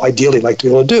we'd all ideally like to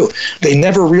be able to do. They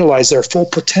never realize their full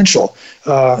potential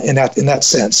in that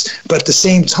sense. But at the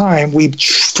same time, we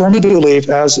firmly believe,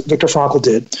 as Viktor Frankl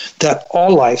did, that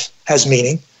all life has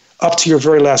meaning up to your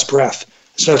very last breath.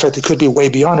 As a matter of fact, it could be way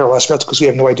beyond our last breath because we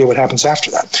have no idea what happens after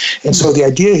that. And so the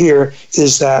idea here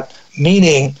is that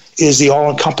meaning is the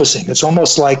all-encompassing. It's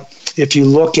almost like if you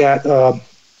look at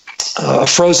a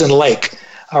frozen lake,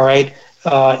 all right,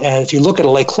 and if you look at a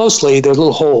lake closely, there are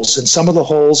little holes, and some of the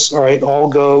holes, all right, all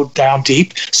go down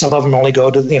deep. Some of them only go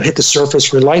to hit the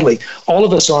surface really lightly. All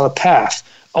of us are on a path.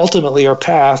 Ultimately, our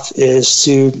path is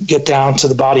to get down to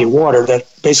the body of water that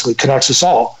basically connects us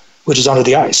all, which is under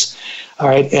the ice. All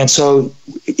right, and so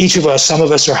each of us, some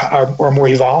of us are more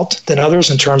evolved than others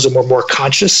in terms of we're more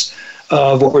conscious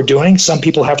of what we're doing. Some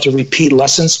people have to repeat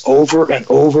lessons over and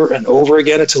over and over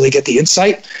again until they get the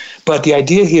insight. But the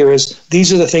idea here is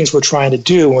these are the things we're trying to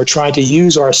do. And we're trying to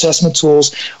use our assessment tools.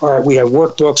 We have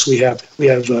workbooks. We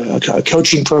have a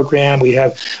coaching program. We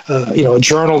have a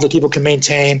journal that people can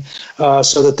maintain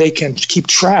so that they can keep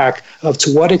track of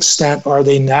to what extent are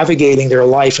they navigating their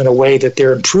life in a way that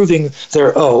they're improving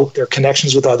their O, their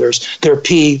connections with others, their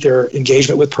P, their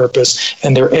engagement with purpose,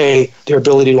 and their A, their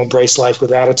ability to embrace life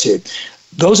with attitude.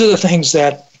 Those are the things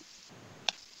that,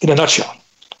 in a nutshell,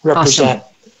 represent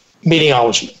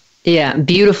meaningology. Yeah,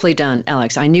 beautifully done,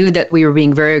 Alex. I knew that we were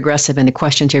being very aggressive in the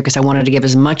questions here because I wanted to give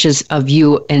as much of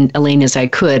you and Elaine as I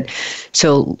could.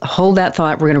 So hold that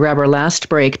thought. We're going to grab our last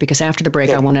break because after the break,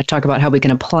 I want to talk about how we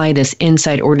can apply this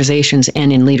inside organizations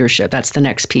and in leadership. That's the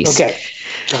next piece. Okay.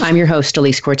 I'm your host,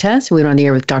 Elise Cortez. We're on the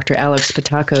air with Dr. Alex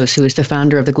Patakos, who is the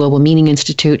founder of the Global Meaning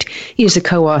Institute. He is the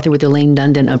co-author with Elaine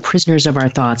Dundon of Prisoners of Our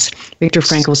Thoughts, Viktor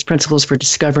Frankl's Principles for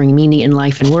Discovering Meaning in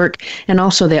Life and Work. And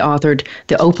also they authored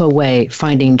The Opa Way,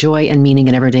 Finding Joy and Meaning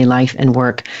in Everyday Life and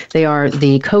Work. They are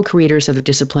the co-creators of the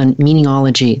discipline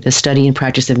Meaningology, the study and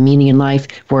practice of meaning in life,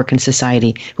 work, and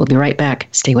society. We'll be right back.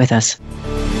 Stay with us.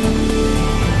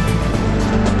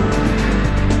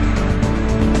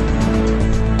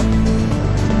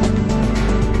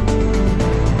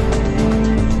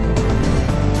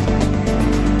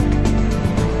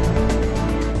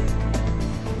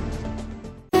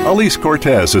 Elise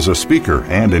Cortez is a speaker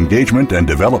and engagement and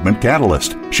development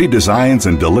catalyst. She designs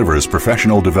and delivers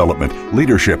professional development,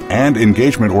 leadership, and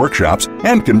engagement workshops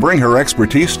and can bring her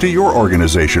expertise to your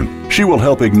organization. She will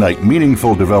help ignite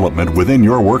meaningful development within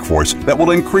your workforce that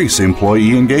will increase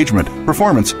employee engagement,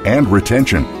 performance, and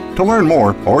retention. To learn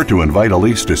more or to invite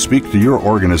Elise to speak to your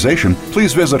organization,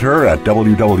 please visit her at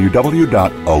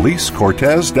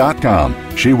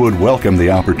www.elisecortez.com. She would welcome the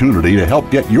opportunity to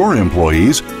help get your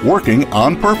employees working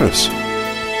on purpose.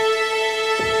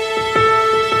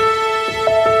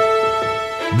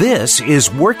 This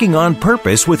is Working on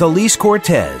Purpose with Elise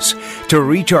Cortez. To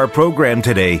reach our program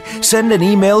today, send an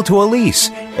email to Elise,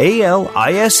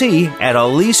 ALISE, at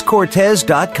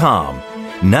elisecortez.com.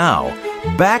 Now,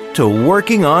 back to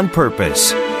Working on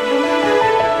Purpose.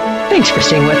 Thanks for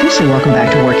staying with us, and welcome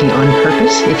back to Working on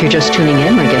Purpose. If you're just tuning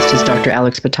in, my guest is Dr.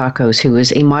 Alex Batakos, who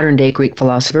is a modern-day Greek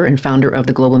philosopher and founder of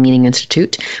the Global Meaning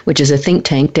Institute, which is a think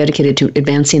tank dedicated to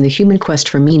advancing the human quest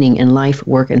for meaning in life,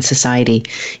 work, and society.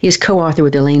 He is co-author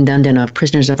with Elaine Dundon of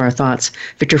Prisoners of Our Thoughts,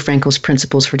 Viktor Frankl's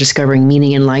Principles for Discovering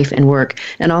Meaning in Life and Work,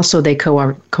 and also they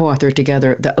co-authored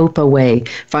together The OPA Way,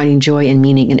 Finding Joy and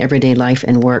Meaning in Everyday Life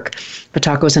and Work.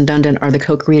 Batakos and Dundon are the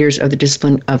co-creators of the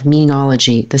discipline of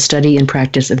meanology, the study and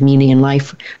practice of meaning in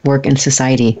life, work, and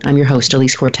society. I'm your host,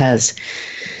 Elise Cortez.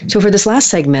 So for this last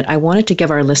segment, I wanted to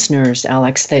give our listeners,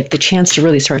 Alex, the chance to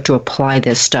really start to apply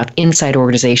this stuff inside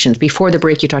organizations. Before the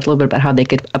break, you talked a little bit about how they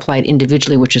could apply it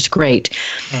individually, which is great.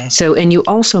 Mm-hmm. So, and you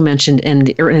also mentioned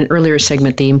in an earlier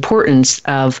segment the importance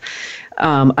of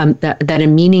that a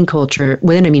meaning culture,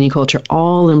 within a meaning culture,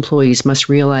 all employees must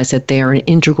realize that they are an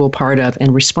integral part of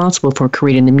and responsible for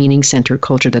creating the meaning-centered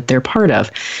culture that they're part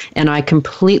of. And I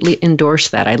completely endorse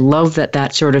that. I love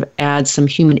that sort of adds some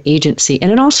human agency.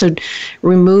 And it also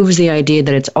removes the idea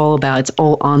that it's all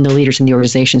on the leaders in the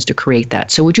organizations to create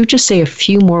that. So would you just say a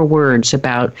few more words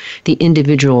about the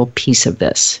individual piece of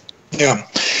this? Yeah.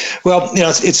 Well,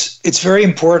 it's very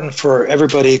important for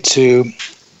everybody to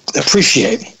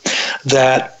appreciate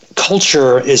that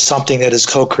culture is something that is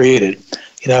co-created.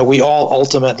 We all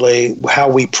ultimately, how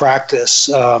we practice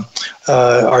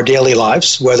our daily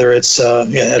lives, whether it's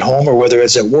at home or whether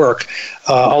it's at work,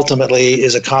 ultimately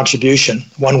is a contribution,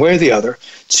 one way or the other,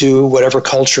 to whatever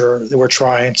culture that we're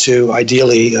trying to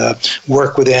ideally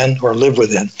work within or live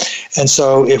within. And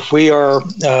so if we are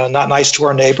not nice to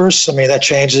our neighbors, that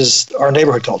changes our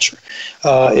neighborhood culture.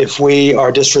 If we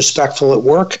are disrespectful at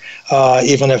work,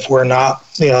 even if we're not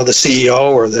the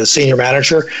CEO or the senior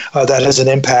manager, that has an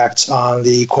impact on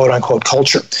the quote-unquote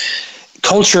culture.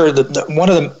 Culture, one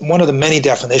of the many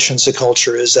definitions of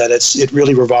culture is that it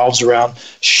really revolves around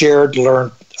shared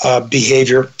learned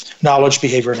behavior, knowledge,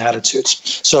 behavior, and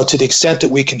attitudes. So to the extent that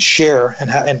we can share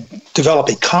and develop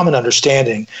a common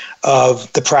understanding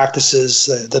of the practices,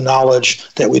 the knowledge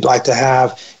that we'd like to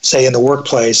have, say, in the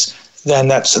workplace, then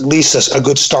that's at least a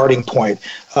good starting point.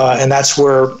 And that's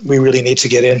where we really need to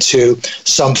get into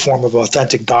some form of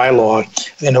authentic dialogue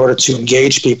in order to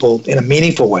engage people in a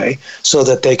meaningful way so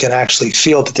that they can actually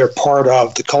feel that they're part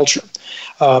of the culture.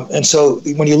 And so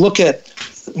when you look at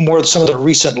some of the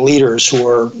recent leaders who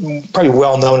are probably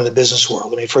well known in the business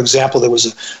world. For example, there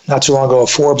was not too long ago a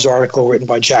Forbes article written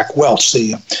by Jack Welch,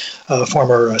 the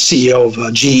former CEO of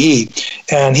GE,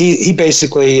 and he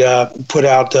basically put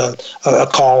out a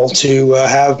call to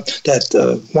have that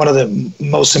one of the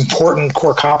most important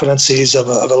core competencies of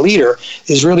a leader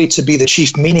is really to be the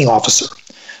chief meaning officer.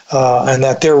 And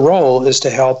that their role is to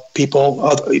help people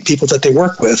that they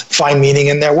work with find meaning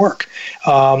in their work.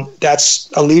 That's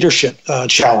a leadership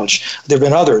challenge. There have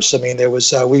been others. There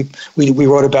was we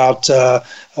wrote about a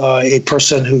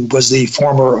person who was the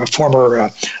former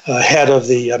head of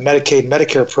the Medicaid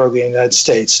Medicare program in the United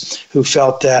States, who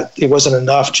felt that it wasn't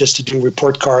enough just to do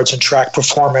report cards and track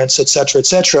performance, et cetera,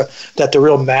 that the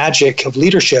real magic of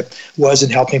leadership was in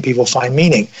helping people find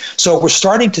meaning. So we're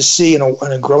starting to see in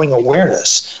a growing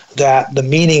awareness that the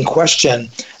meaning question,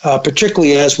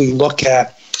 particularly as we look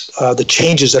at the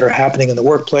changes that are happening in the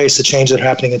workplace, the changes that are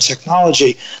happening in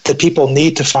technology, that people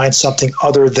need to find something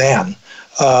other than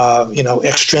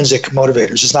extrinsic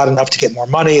motivators. It's not enough to get more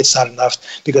money. It's not enough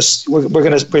because we're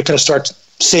going to start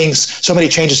seeing so many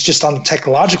changes just on the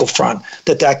technological front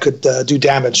that could do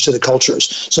damage to the cultures.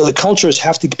 So the cultures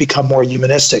have to become more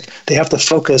humanistic. They have to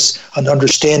focus on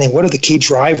understanding what are the key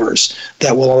drivers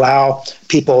that will allow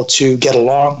people to get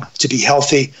along, to be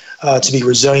healthy, to be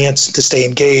resilient, to stay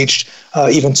engaged,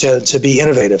 even to be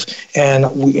innovative. And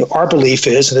our belief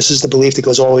is, and this is the belief that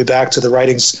goes all the way back to the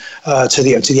writings, to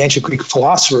the ancient Greek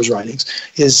philosophers' writings,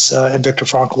 and Viktor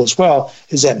Frankl as well,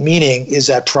 is that meaning is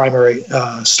that primary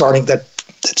starting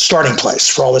place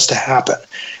for all this to happen.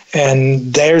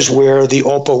 And there's where the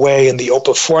OPA way and the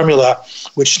OPA formula,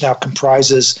 which now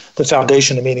comprises the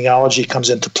foundation of meaningsology, comes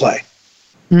into play.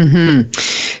 Mm-hmm.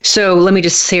 So let me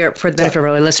just say it for the benefit of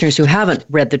our listeners who haven't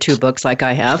read the two books like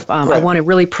I have. I want to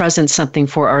really present something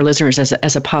for our listeners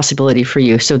as a possibility for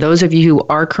you. So those of you who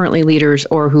are currently leaders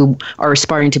or who are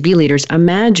aspiring to be leaders,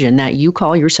 imagine that you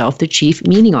call yourself the Chief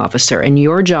Meaning Officer, and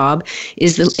your job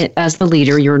is, as the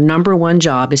leader, your number one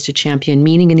job is to champion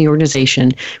meaning in the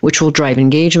organization, which will drive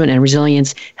engagement and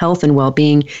resilience, health and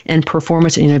well-being, and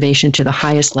performance and innovation to the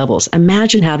highest levels.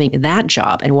 Imagine having that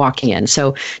job and walking in.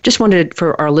 So just wanted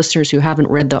for our listeners who haven't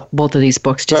read both of these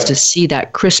books just to see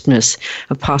that crispness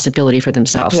of possibility for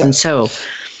themselves. And so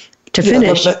to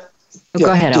finish,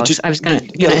 go ahead, Alex. I was going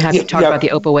to have you talk about the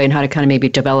OPA way and how to kind of maybe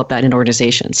develop that in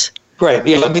organizations. Right.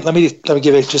 Yeah. Let me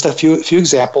give it just a few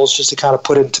examples just to kind of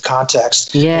put it into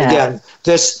context. Yeah. Again,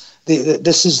 this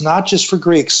is not just for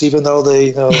Greeks, even though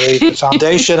the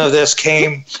foundation of this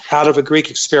came out of a Greek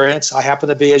experience. I happen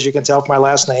to be, as you can tell from my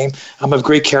last name, I'm of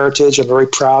Greek heritage. I'm very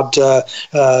proud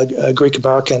Greek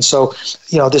American. So,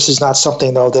 this is not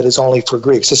something, though, that is only for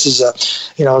Greeks. This is,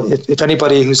 if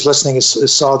anybody who's listening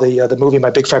saw the movie My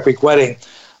Big Fat Greek Wedding,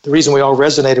 the reason we all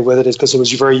resonated with it is because it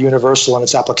was very universal in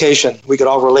its application. We could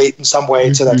all relate in some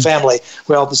way to that family.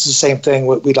 Well, this is the same thing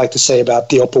what we'd like to say about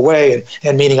the OPA way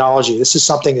and meaningsology. This is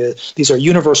something that these are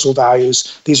universal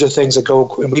values. These are things that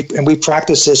go, and we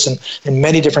practice this in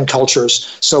many different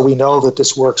cultures. So we know that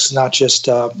this works not just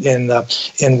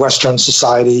in Western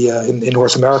society in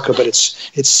North America, but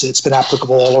it's been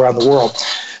applicable all around the world.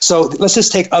 So let's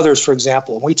just take others, for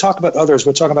example. When we talk about others,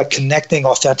 we're talking about connecting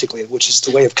authentically, which is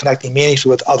the way of connecting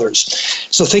meaningfully with others.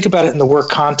 So think about it in the work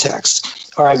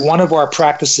context. All right, one of our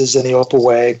practices in the OPA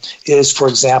way is, for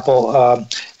example,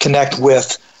 connect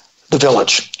with the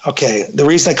village. Okay, the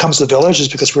reason it comes to the village is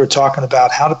because we were talking about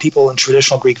how do people in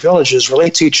traditional Greek villages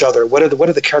relate to each other? What are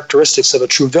the characteristics of a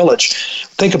true village?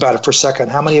 Think about it for a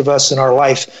second. How many of us in our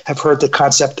life have heard the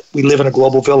concept we live in a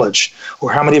global village?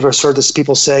 Or how many of us heard this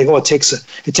people say, it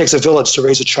takes a village to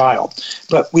raise a child?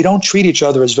 But we don't treat each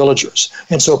other as villagers.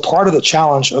 And so part of the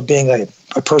challenge of being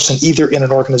a person either in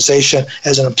an organization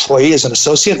as an employee, as an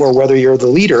associate, or whether you're the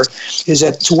leader, is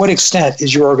that to what extent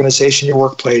is your organization, your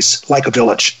workplace, like a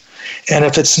village? And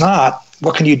if it's not,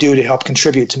 what can you do to help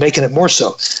contribute to making it more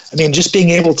so? I mean, just being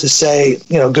able to say,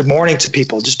 good morning to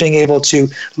people, just being able to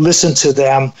listen to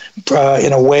them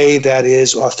in a way that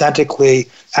is authentically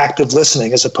active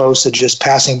listening as opposed to just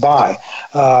passing by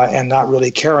and not really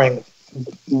caring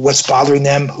what's bothering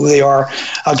them, who they are.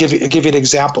 I'll give you an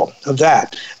example of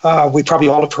that. We probably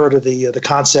all have heard of the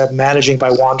concept managing by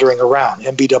wandering around,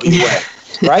 MBWA.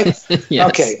 Right? Yes.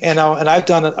 Okay. And I've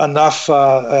done enough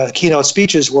keynote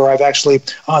speeches where I've actually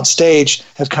on stage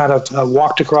have kind of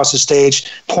walked across the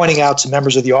stage, pointing out to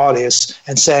members of the audience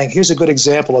and saying, here's a good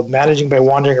example of managing by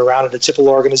wandering around in a typical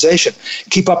organization.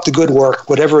 Keep up the good work,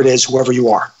 whatever it is, whoever you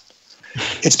are.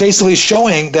 It's basically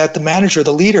showing that the manager,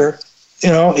 the leader,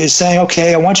 is saying,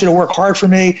 okay, I want you to work hard for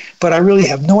me, but I really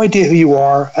have no idea who you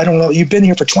are. I don't know. You've been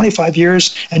here for 25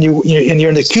 years and you're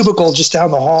in the cubicle just down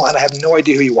the hall and I have no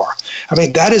idea who you are. I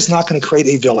mean, that is not going to create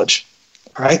a village.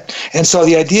 Right? And so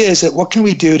the idea is that what can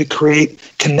we do to create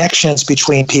connections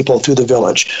between people through the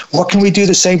village? What can we do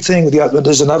the same thing?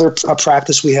 There's another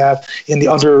practice we have in the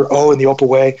under O in the OPA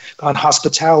way on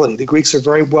hospitality. The Greeks are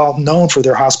very well known for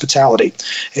their hospitality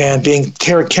and being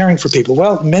caring for people.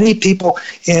 Well, many people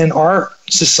in our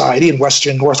society in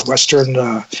Northwestern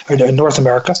North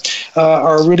America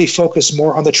are really focused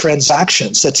more on the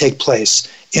transactions that take place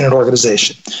in an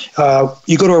organization.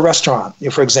 You go to a restaurant,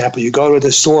 for example, you go to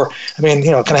the store,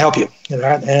 can I help you?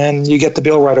 And you get the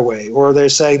bill right away. Or they're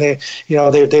saying they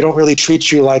don't really treat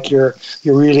you like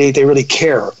they really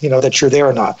care, that you're there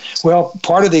or not. Well,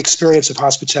 part of the experience of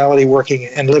hospitality working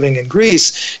and living in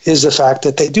Greece is the fact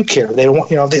that they do care. They don't,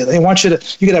 they want you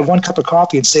can have one cup of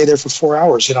coffee and stay there for 4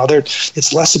 hours.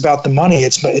 It's less about the money.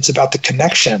 It's about the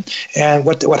connection. And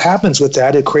what happens with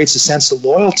that, it creates a sense of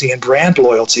loyalty and brand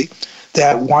loyalty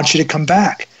that wants you to come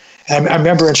back. And I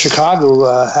remember in Chicago,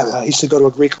 I used to go to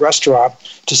a Greek restaurant,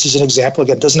 just as an example.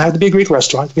 Again, it doesn't have to be a Greek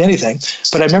restaurant, it could be anything.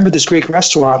 But I remember this Greek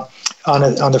restaurant by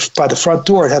the front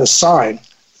door, it had a sign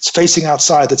facing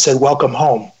outside that said, "Welcome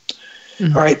home."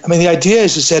 Mm-hmm. All right. I mean, the idea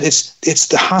is that it's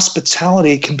the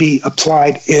hospitality can be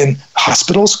applied in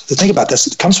hospitals. Think about this.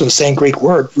 It comes from the same Greek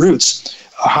word, roots,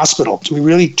 a hospital. Do we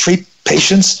really treat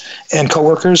patients and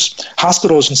coworkers?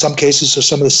 Hospitals, in some cases, are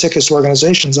some of the sickest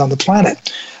organizations on the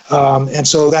planet. And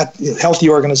so that healthy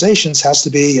organizations has to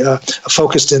be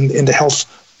focused in the health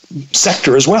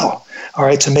sector as well. all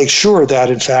right, to make sure that,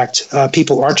 in fact,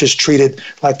 people aren't just treated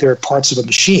like they're parts of a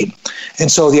machine.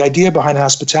 And so the idea behind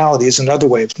hospitality is another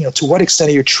way of, to what extent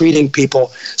are you treating people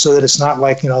so that it's not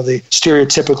like, the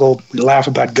stereotypical, we laugh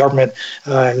about government,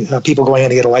 people going in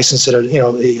to get a license at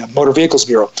a motor vehicles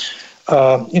bureau.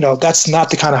 That's not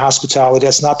the kind of hospitality.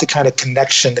 That's not the kind of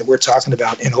connection that we're talking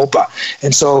about in OPA.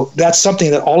 And so that's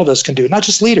something that all of us can do, not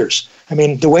just leaders. I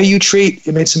mean, the way you treat,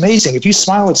 it's amazing. If you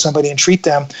smile at somebody and treat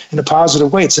them in a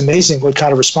positive way, it's amazing what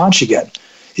kind of response you get.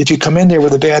 If you come in there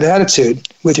with a bad attitude,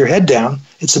 with your head down,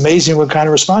 it's amazing what kind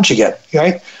of response you get,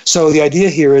 right? So the idea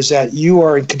here is that you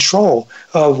are in control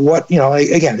of what,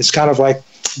 again, it's kind of like,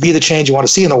 be the change you want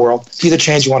to see in the world, be the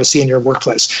change you want to see in your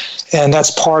workplace. And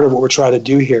that's part of what we're trying to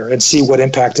do here and see what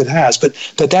impact it has. But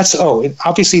that's,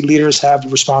 obviously leaders have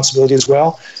responsibility as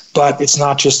well, but it's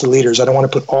not just the leaders. I don't want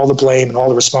to put all the blame and all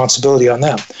the responsibility on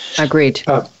them. Agreed.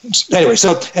 Anyway,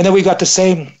 and then we got the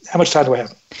same, how much time do I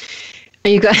have?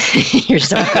 You're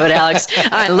so good, Alex.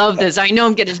 I love this. I know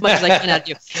I'm getting as much as I can out of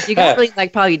you. You got really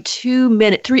probably 3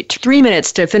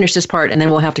 minutes to finish this part, and then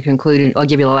we'll have to conclude, and I'll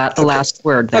give you the last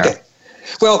word there. Okay.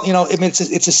 Well,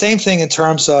 it's the same thing in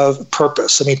terms of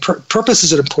purpose. I mean, purpose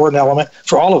is an important element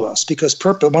for all of us because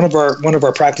one of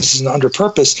our practices under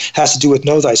purpose has to do with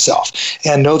know thyself,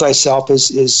 and know thyself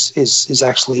is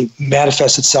actually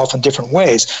manifests itself in different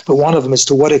ways. But one of them is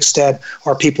to what extent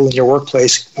are people in your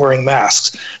workplace wearing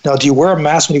masks? Now, do you wear a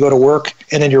mask when you go to work,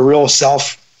 and then your real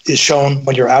self is shown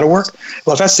when you're out of work?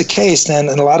 Well, if that's the case, then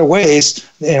in a lot of ways,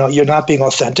 you're not being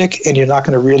authentic and you're not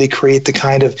going to really create the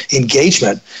kind of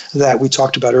engagement that we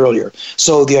talked about earlier.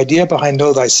 So the idea behind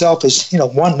know thyself is,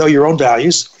 one, know your own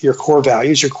values, your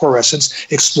core essence,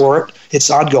 explore it. It's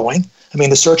ongoing. I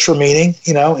mean, the search for meaning,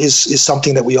 is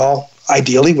something that we all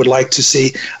ideally would like to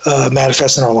see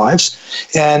manifest in our lives.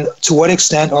 And to what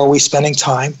extent are we spending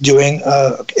time doing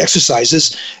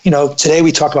exercises? Today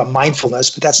we talk about mindfulness,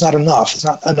 but that's not enough. It's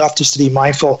not enough just to be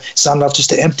mindful. It's not enough just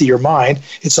to empty your mind.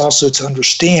 It's also to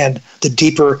understand the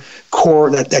deeper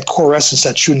core, that core essence,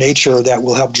 that true nature that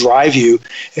will help drive you.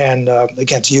 And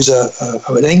again, to use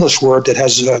an English word that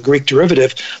has a Greek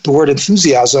derivative, the word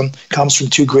enthusiasm comes from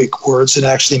two Greek words and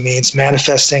actually means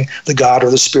manifesting the God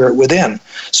or the spirit within.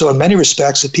 So in many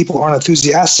respects, if people aren't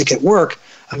enthusiastic at work,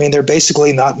 they're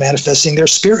basically not manifesting their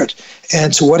spirit.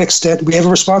 And to what extent we have a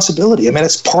responsibility.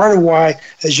 It's part of why,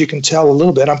 as you can tell a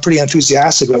little bit, I'm pretty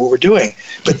enthusiastic about what we're doing.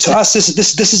 But to us,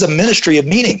 this is a ministry of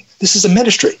meaning. This is a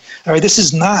ministry. All right, this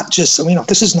is not just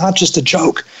a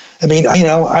joke.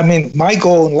 My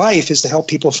goal in life is to help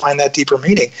people find that deeper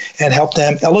meaning and help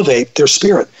them elevate their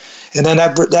spirit. And then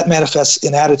that manifests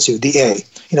in attitude, the A.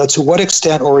 To what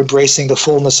extent are we embracing the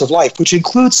fullness of life, which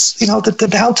includes, the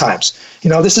down times.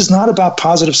 This is not about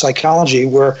positive psychology,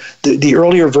 where the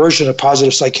earlier version of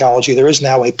positive psychology, there is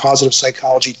now a positive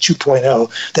psychology 2.0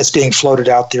 that's being floated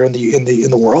out there in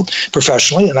the world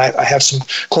professionally. And I have some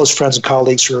close friends and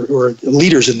colleagues who are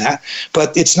leaders in that.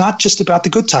 But it's not just about the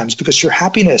good times, because your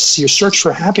search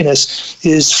for happiness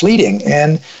is fleeting.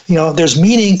 And, there's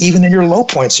meaning even in your low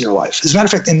points in your life. As a matter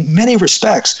of fact, in many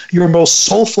respects, your most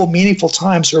soulful, meaningful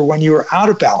times are when you are out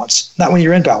of balance, not when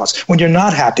you're in balance, when you're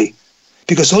not happy.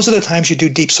 Because those are the times you do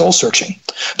deep soul searching.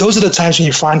 Those are the times when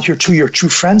you find who your true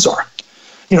friends are.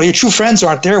 Your true friends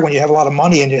aren't there when you have a lot of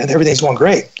money and everything's going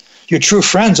great. Your true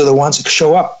friends are the ones that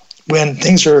show up when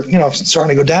things are,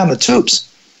 starting to go down the tubes.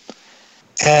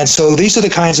 And so these are the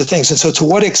kinds of things. And so to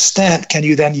what extent can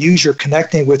you then use your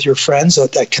connecting with your friends,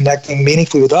 that connecting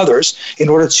meaningfully with others, in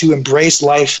order to embrace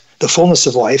life, the fullness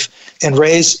of life, and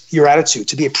raise your attitude,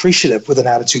 to be appreciative with an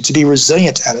attitude, to be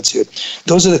resilient attitude.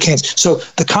 Those are the kinds. So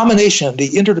the combination, the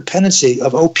interdependency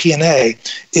of OP and A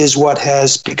is what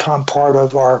has become part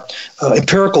of our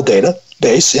empirical data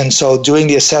base. And so doing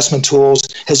the assessment tools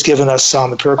has given us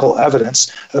some empirical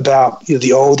evidence about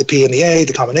the O, the P, and the A,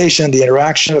 the combination, the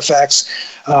interaction effects.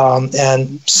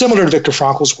 And similar to Viktor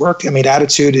Frankl's work,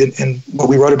 attitude and what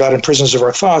we wrote about in Prisoners of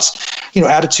Our Thoughts,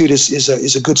 attitude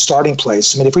is a good starting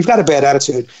place. If we've got a bad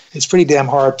attitude, it's pretty damn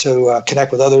hard to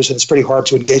connect with others, and it's pretty hard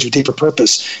to engage with deeper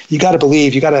purpose. You got to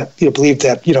believe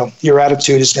that, your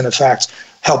attitude is going to, in fact,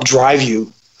 help drive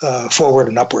you forward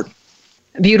and upward.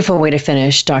 Beautiful way to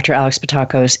finish, Dr. Alex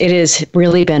Boutakos. It has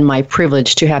really been my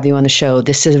privilege to have you on the show.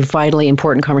 This is a vitally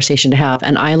important conversation to have,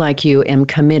 and I, like you, am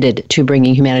committed to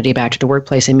bringing humanity back to the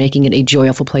workplace and making it a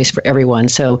joyful place for everyone.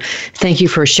 So thank you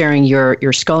for sharing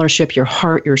your scholarship, your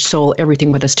heart, your soul,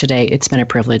 everything with us today. It's been a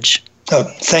privilege.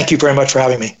 Thank you very much for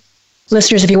having me.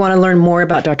 Listeners, if you want to learn more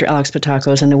about Dr. Alex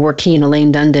Boutakos and the work he and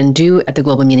Elaine Dundon do at the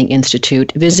Global Meaning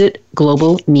Institute, visit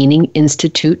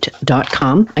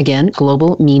globalmeaninginstitute.com. Again,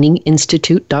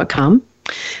 globalmeaninginstitute.com.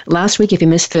 Last week, if you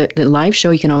missed the live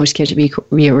show, you can always catch it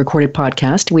via recorded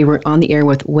podcast. We were on the air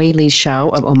with Wei Li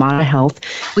Xiao of Omada Health.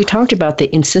 We talked about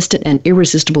the insistent and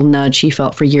irresistible nudge he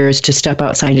felt for years to step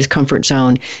outside his comfort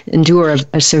zone, endure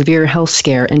a severe health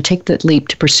scare, and take the leap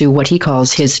to pursue what he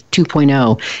calls his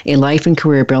 2.0, a life and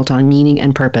career built on meaning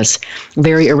and purpose.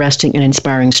 Very arresting and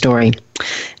inspiring story.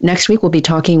 Next week, we'll be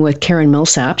talking with Karen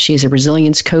Millsap. She's a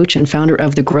resilience coach and founder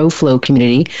of the Grow Flow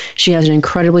community. She has an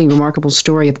incredibly remarkable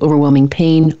story of overwhelming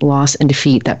pain, loss, and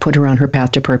defeat that put her on her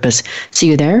path to purpose. See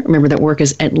you there. Remember that work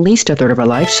is at least a third of our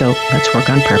life, so let's work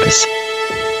on purpose.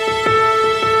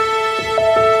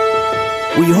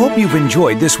 We hope you've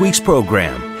enjoyed this week's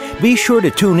program. Be sure to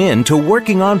tune in to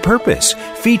Working on Purpose,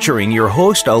 featuring your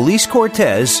host, Elise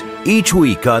Cortez, each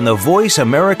week on the Voice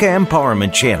America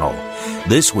Empowerment Channel.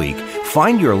 This week,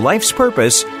 find your life's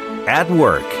purpose at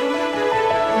work.